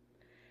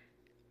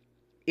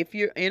if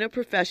you're in a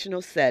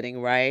professional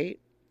setting, right?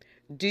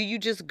 Do you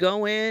just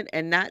go in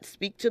and not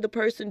speak to the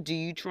person? Do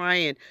you try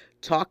and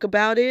talk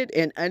about it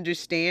and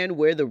understand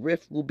where the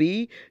rift will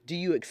be? Do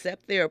you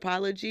accept their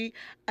apology?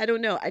 I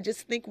don't know. I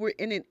just think we're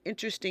in an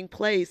interesting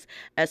place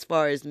as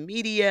far as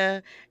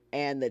media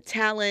and the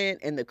talent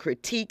and the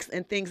critiques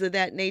and things of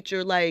that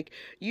nature. Like,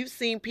 you've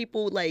seen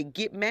people like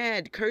get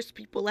mad, curse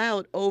people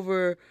out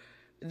over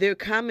their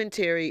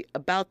commentary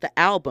about the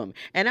album.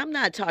 And I'm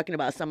not talking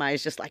about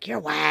somebody's just like, you're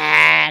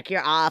whack,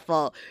 you're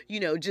awful,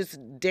 just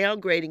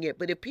downgrading it.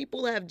 But if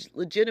people have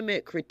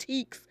legitimate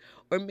critiques,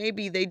 or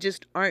maybe they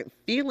just aren't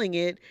feeling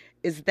it,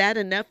 is that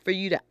enough for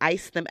you to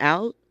ice them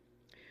out?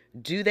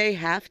 Do they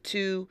have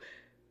to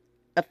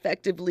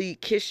effectively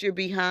kiss your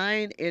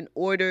behind in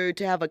order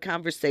to have a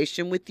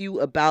conversation with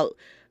you about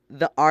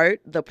the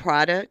art, the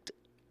product?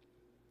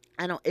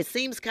 I don't, it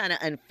seems kind of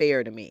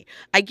unfair to me.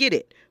 I get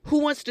it. Who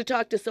wants to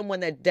talk to someone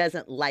that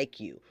doesn't like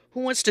you?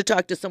 Who wants to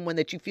talk to someone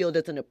that you feel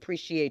doesn't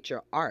appreciate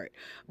your art?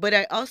 But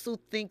I also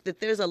think that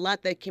there's a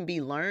lot that can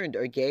be learned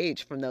or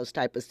gauged from those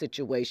type of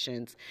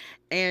situations.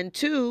 And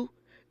two,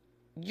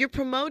 you're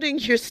promoting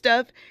your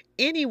stuff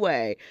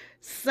anyway.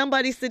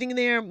 Somebody sitting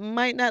there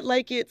might not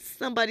like it,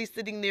 somebody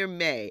sitting there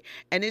may.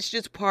 And it's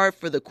just par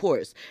for the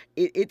course.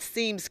 It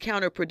seems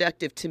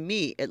counterproductive to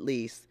me, at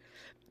least,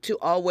 to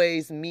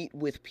always meet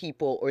with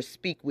people or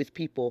speak with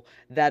people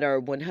that are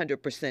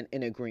 100%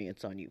 in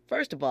agreement on you.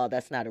 First of all,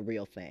 that's not a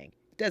real thing.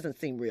 It doesn't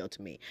seem real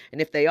to me.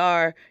 And if they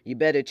are, you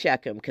better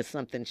check them because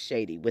something's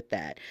shady with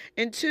that.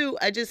 And two,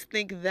 I just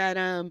think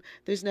that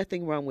there's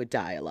nothing wrong with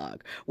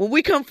dialogue. When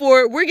we come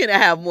forward, we're going to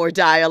have more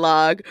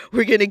dialogue.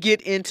 We're going to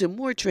get into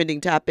more trending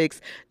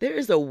topics. There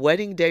is a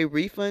wedding day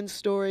refund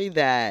story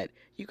that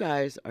you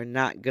guys are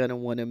not going to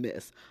want to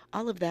miss.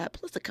 All of that,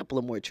 plus a couple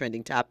of more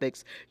trending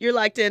topics. You're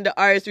locked into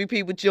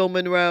RSVP with Jill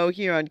Monroe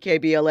here on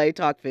KBLA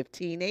Talk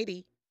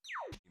 1580.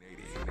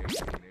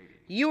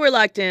 You are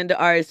locked into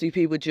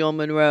RSVP with Jill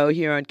Monroe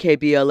here on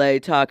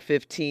KBLA Talk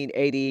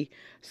 1580.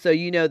 So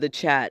you know the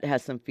chat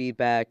has some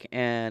feedback,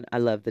 and I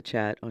love the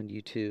chat on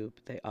YouTube.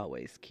 They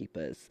always keep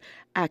us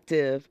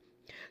active.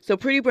 So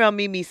Pretty Brown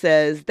Mimi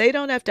says, they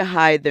don't have to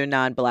hide their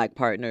non-black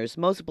partners.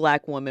 Most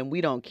black women,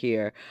 we don't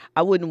care.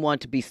 I wouldn't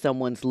want to be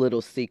someone's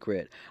little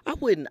secret. I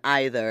wouldn't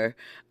either.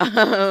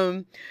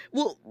 Um,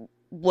 well,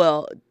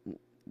 well,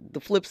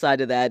 the flip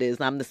side of that is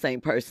I'm the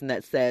same person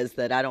that says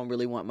that I don't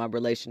really want my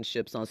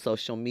relationships on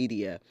social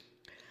media.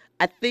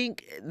 I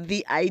think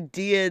the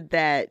idea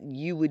that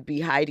you would be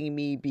hiding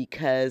me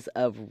because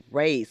of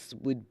race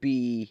would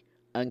be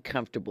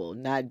uncomfortable,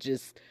 not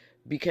just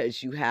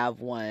because you have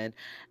one.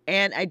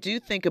 And I do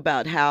think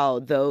about how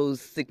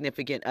those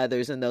significant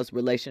others in those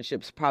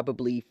relationships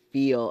probably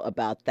feel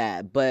about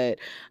that. But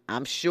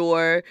I'm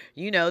sure,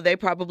 they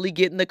probably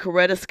get in the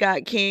Coretta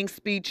Scott King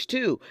speech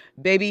too.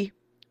 Baby,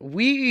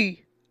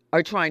 we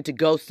are trying to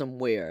go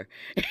somewhere.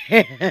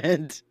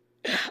 And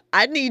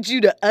I need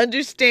you to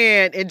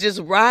understand and just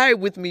ride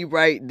with me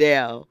right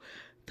now.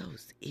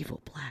 Those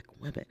evil black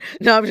women.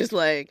 No, I'm just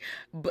like,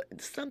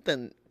 but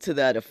something to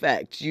that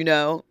effect.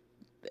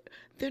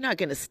 They're not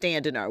going to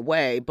stand in our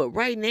way, but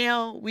right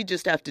now we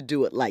just have to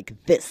do it like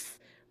this.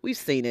 We've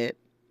seen it.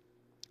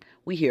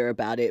 We hear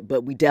about it,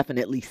 but we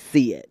definitely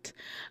see it.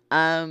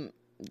 Um,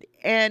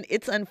 and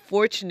it's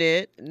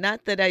unfortunate,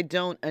 not that I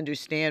don't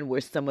understand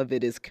where some of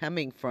it is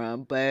coming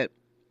from, but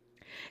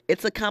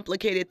it's a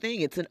complicated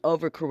thing. It's an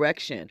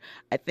overcorrection.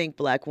 I think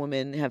black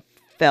women have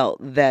felt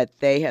that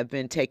they have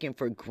been taken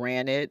for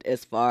granted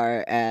as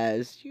far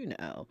as,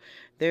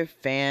 their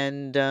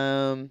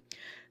fandom,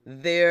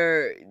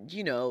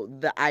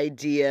 the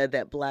idea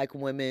that black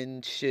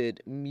women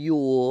should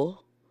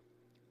mule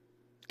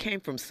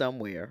came from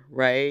somewhere,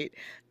 right?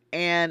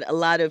 And a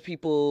lot of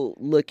people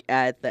look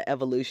at the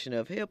evolution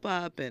of hip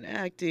hop and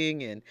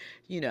acting and,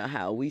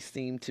 how we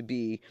seem to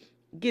be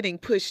getting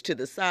pushed to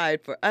the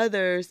side for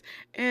others,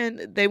 and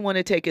they want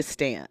to take a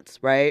stance,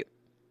 right?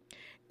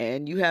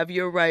 And you have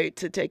your right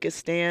to take a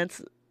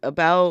stance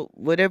about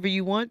whatever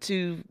you want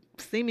to,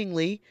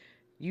 seemingly.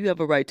 You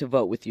have a right to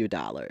vote with your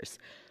dollars.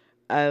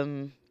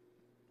 Um,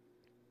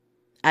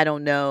 I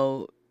don't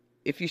know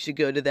if you should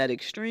go to that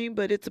extreme,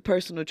 but it's a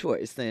personal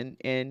choice,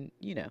 and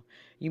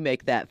you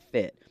make that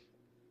fit.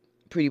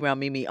 Pretty Brown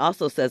Mimi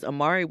also says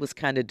Amari was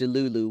kind of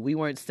delulu. We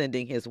weren't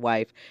sending his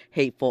wife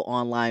hateful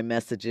online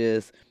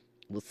messages.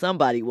 Well,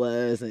 somebody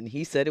was, and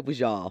he said it was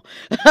y'all.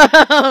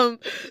 um,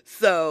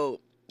 so,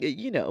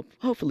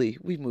 hopefully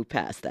we move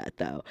past that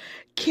though.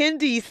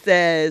 Kendi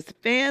says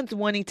fans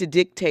wanting to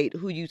dictate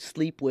who you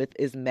sleep with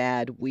is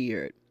mad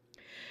weird.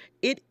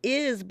 It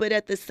is, but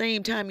at the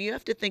same time, you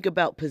have to think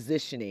about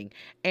positioning.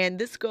 And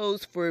this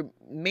goes for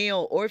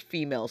male or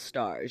female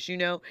stars.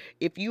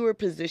 If you are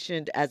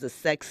positioned as a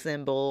sex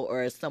symbol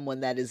or as someone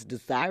that is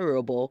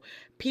desirable,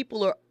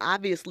 people are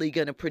obviously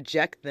going to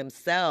project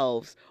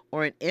themselves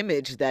or an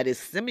image that is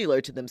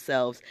similar to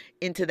themselves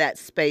into that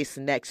space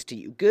next to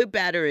you. Good,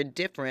 bad, or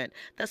indifferent,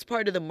 that's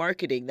part of the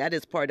marketing. That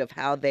is part of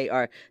how they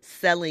are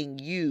selling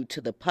you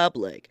to the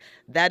public.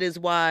 That is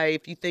why,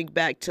 if you think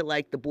back to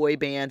like the boy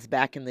bands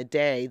back in the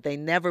day, they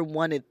never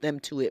wanted them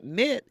to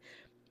admit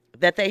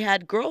that they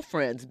had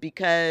girlfriends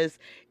because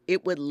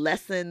it would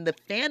lessen the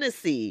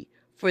fantasy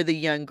for the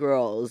young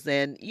girls.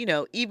 And,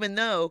 even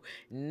though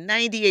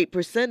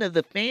 98% of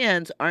the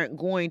fans aren't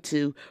going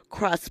to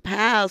cross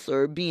paths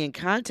or be in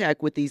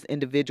contact with these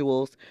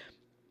individuals,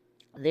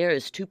 there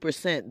is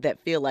 2%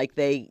 that feel like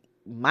they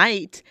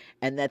might,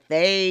 and that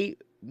they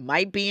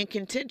might be in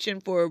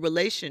contention for a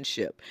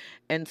relationship.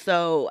 And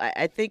so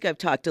I think I've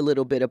talked a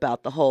little bit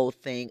about the whole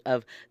thing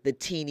of the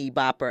teeny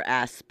bopper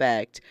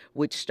aspect,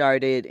 which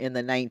started in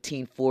the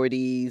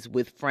 1940s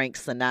with Frank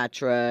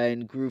Sinatra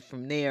and grew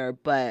from there.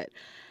 But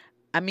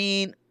I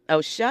mean, oh,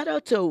 shout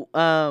out to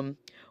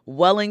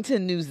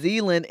Wellington, New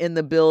Zealand in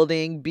the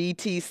building,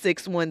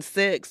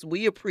 BT616.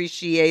 We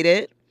appreciate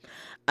it.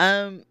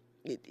 Um,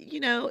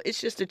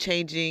 it's just a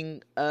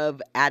changing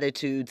of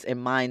attitudes and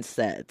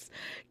mindsets.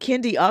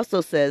 Kendi also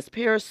says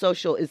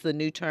parasocial is the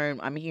new term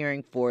I'm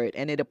hearing for it,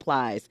 and it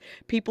applies.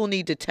 People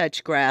need to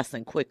touch grass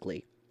and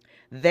quickly.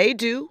 They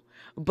do.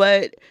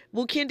 But,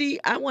 well, Kendi,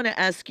 I want to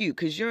ask you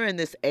because you're in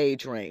this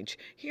age range.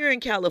 Here in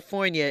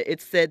California,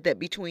 it's said that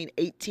between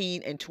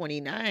 18 and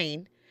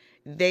 29,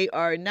 they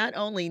are not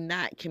only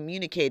not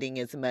communicating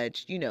as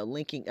much,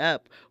 linking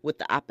up with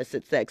the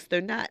opposite sex,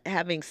 they're not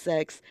having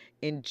sex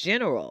in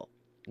general,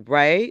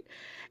 right?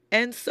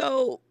 And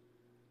so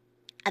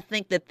I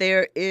think that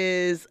there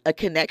is a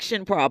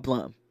connection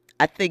problem.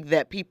 I think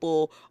that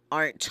people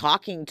aren't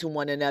talking to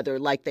one another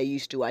like they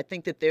used to. I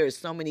think that there are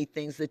so many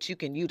things that you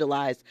can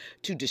utilize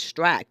to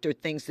distract, or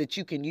things that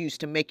you can use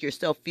to make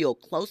yourself feel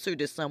closer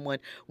to someone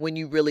when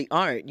you really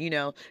aren't.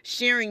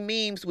 Sharing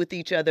memes with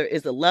each other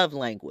is a love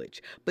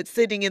language, but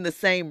sitting in the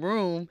same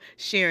room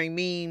sharing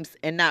memes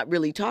and not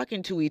really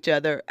talking to each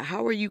other,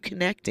 how are you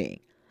connecting?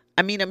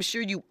 I mean, I'm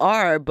sure you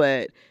are,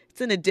 but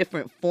it's in a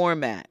different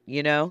format.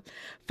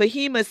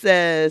 Fahima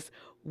says,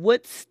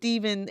 what's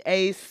Stephen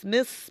A.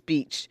 Smith's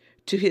speech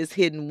to his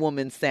hidden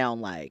woman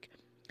sound like?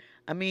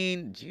 I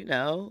mean, you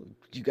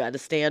got to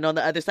stand on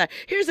the other side.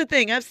 Here's the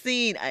thing I've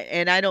seen,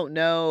 and I don't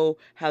know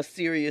how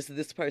serious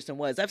this person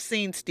was. I've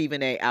seen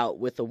Stephen A. out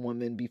with a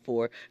woman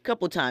before, a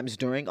couple times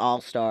during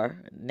All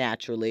Star,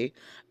 naturally.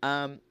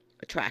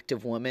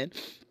 Attractive woman.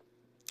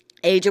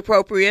 Age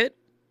appropriate.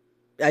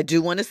 I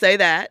do want to say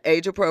that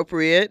age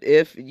appropriate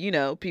if,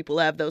 people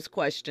have those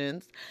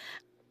questions.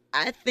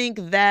 I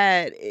think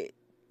that,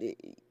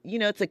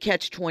 it's a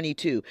catch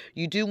 22.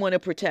 You do want to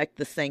protect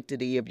the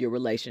sanctity of your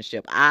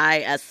relationship. I,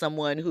 as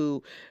someone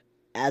who,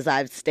 as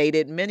I've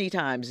stated many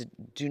times,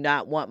 do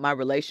not want my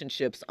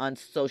relationships on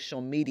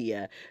social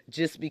media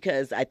just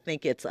because I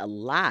think it's a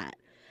lot.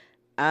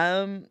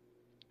 Um,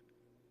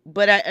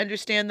 but I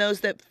understand those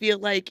that feel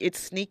like it's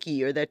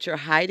sneaky or that you're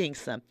hiding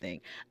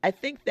something. I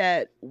think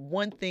that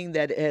one thing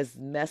that has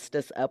messed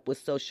us up with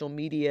social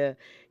media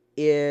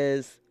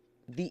is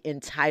the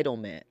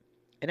entitlement.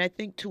 And I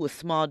think to a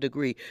small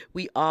degree,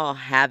 we all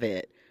have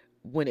it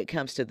when it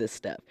comes to this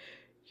stuff.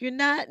 You're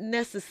not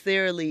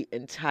necessarily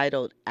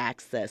entitled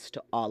access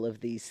to all of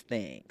these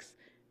things,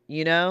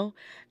 you know?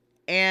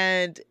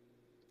 And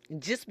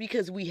just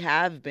because we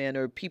have been,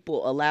 or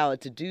people allow it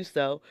to do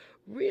so,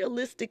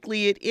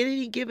 realistically, at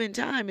any given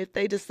time, if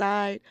they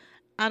decide,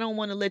 I don't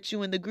want to let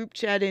you in the group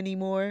chat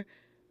anymore,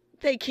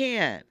 they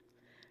can.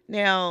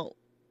 Now,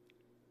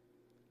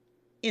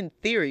 in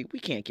theory, we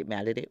can't get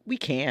mad at it. We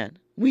can.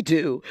 We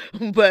do.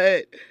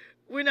 But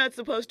we're not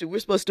supposed to. We're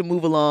supposed to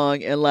move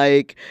along and,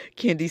 like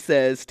Kendi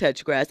says,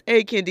 touch grass.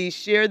 Hey, Kendi,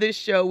 share this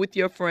show with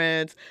your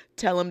friends.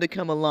 Tell them to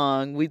come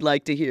along. We'd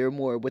like to hear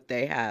more what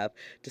they have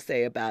to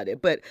say about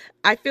it. But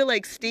I feel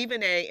like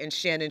Stephen A. and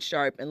Shannon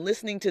Sharp, and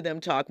listening to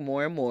them talk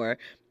more and more,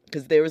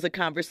 because there was a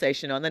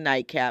conversation on the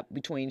nightcap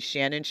between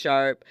Shannon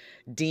Sharp,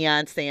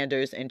 Deion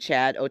Sanders, and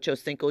Chad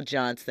Ochocinco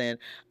Johnson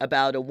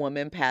about a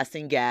woman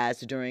passing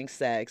gas during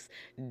sex.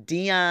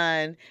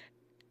 Deion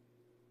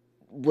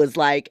was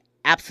like,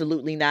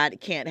 absolutely not.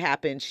 It can't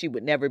happen. She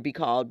would never be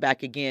called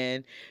back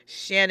again.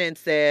 Shannon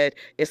said,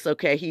 it's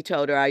okay. He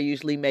told her, I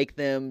usually make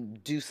them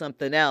do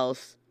something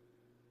else,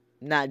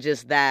 not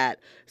just that.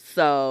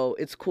 So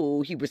it's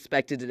cool. He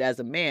respected it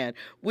as a man,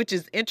 which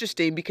is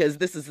interesting because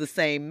this is the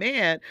same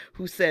man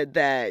who said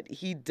that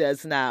he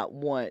does not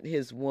want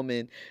his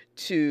woman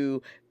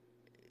to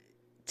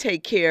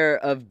take care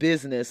of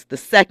business, the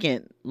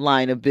second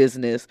line of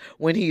business,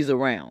 when he's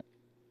around.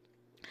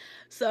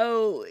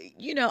 So,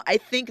 I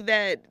think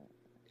that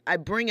I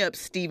bring up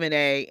Stephen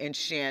A. and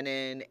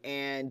Shannon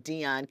and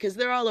Deion because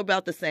they're all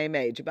about the same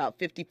age, about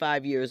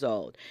 55 years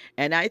old.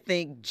 And I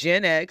think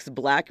Gen X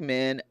black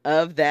men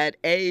of that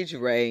age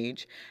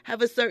range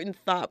have a certain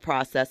thought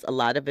process. A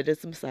lot of it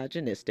is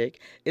misogynistic,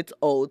 it's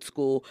old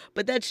school,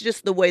 but that's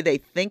just the way they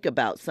think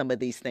about some of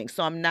these things.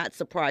 So I'm not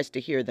surprised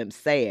to hear them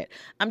say it.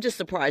 I'm just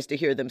surprised to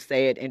hear them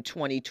say it in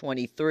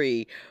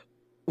 2023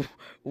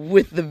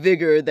 with the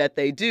vigor that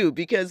they do,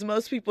 because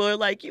most people are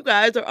like, you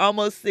guys are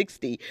almost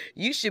 60.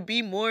 You should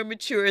be more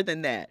mature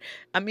than that.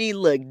 I mean,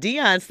 look,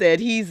 Dion said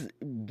he's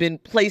been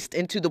placed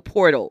into the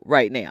portal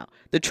right now,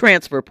 the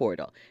transfer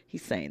portal.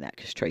 He's saying that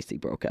because Tracy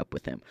broke up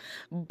with him.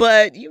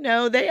 But,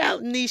 they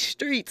out in these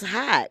streets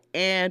hot.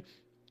 And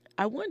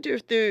I wonder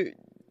if they're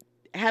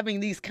having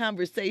these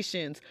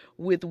conversations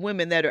with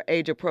women that are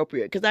age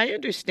appropriate, because I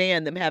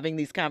understand them having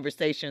these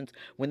conversations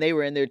when they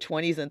were in their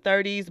 20s and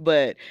 30s,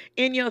 but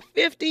in your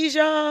 50s,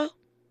 y'all,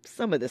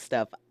 some of the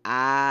stuff,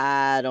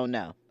 I don't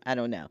know.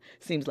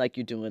 Seems like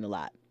you're doing a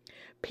lot.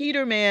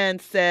 Peterman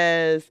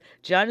says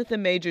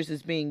Jonathan Majors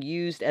is being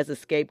used as a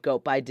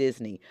scapegoat by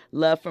Disney.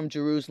 Love from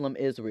Jerusalem,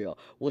 Israel.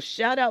 Well,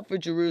 shout out for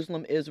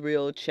Jerusalem,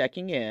 Israel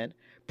checking in.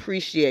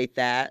 Appreciate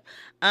that.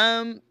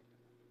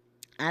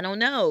 I don't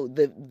know.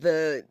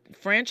 The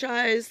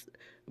franchise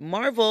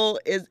Marvel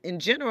is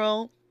in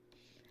general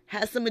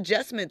has some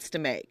adjustments to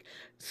make.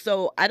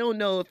 So I don't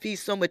know if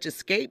he's so much a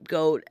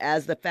scapegoat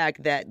as the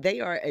fact that they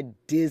are a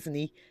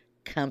Disney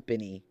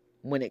company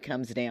when it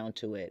comes down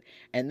to it.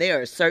 And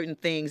there are certain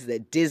things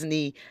that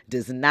Disney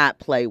does not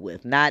play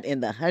with, not in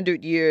the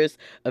 100 years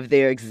of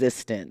their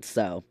existence.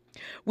 So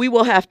we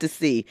will have to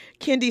see.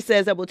 Kendi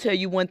says, I will tell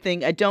you one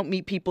thing. I don't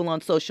meet people on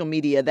social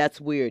media.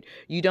 That's weird.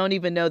 You don't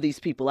even know these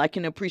people. I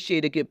can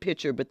appreciate a good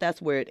picture, but that's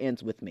where it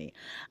ends with me.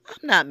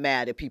 I'm not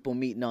mad at people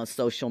meeting on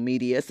social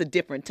media. It's a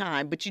different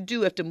time, but you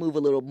do have to move a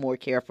little more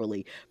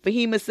carefully.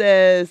 Fahima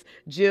says,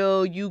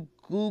 Jill, you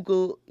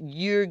Google,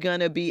 you're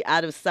going to be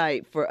out of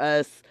sight for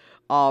us.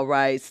 All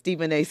right.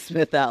 Stephen A.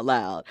 Smith out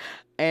loud.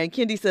 And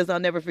Kendi says, I'll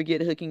never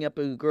forget hooking up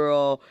a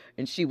girl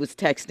and she was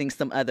texting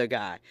some other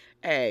guy.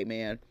 Hey,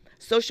 man,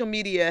 social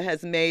media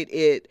has made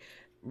it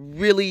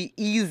really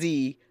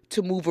easy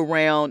to move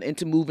around and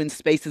to move in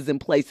spaces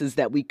and places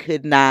that we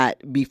could not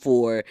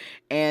before,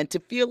 and to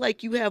feel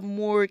like you have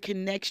more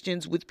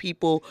connections with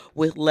people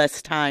with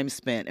less time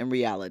spent in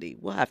reality.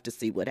 We'll have to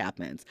see what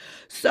happens.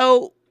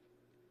 So,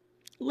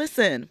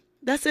 listen,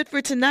 that's it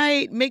for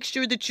tonight. Make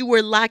sure that you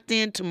are locked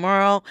in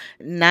tomorrow,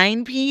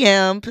 9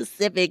 p.m.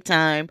 Pacific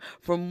time,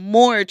 for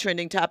more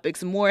trending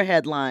topics, more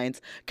headlines.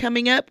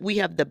 Coming up, we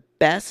have the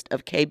best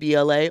of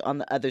KBLA on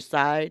the other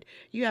side.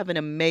 You have an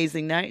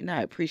amazing night, and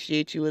I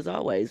appreciate you as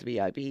always,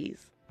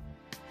 VIPs.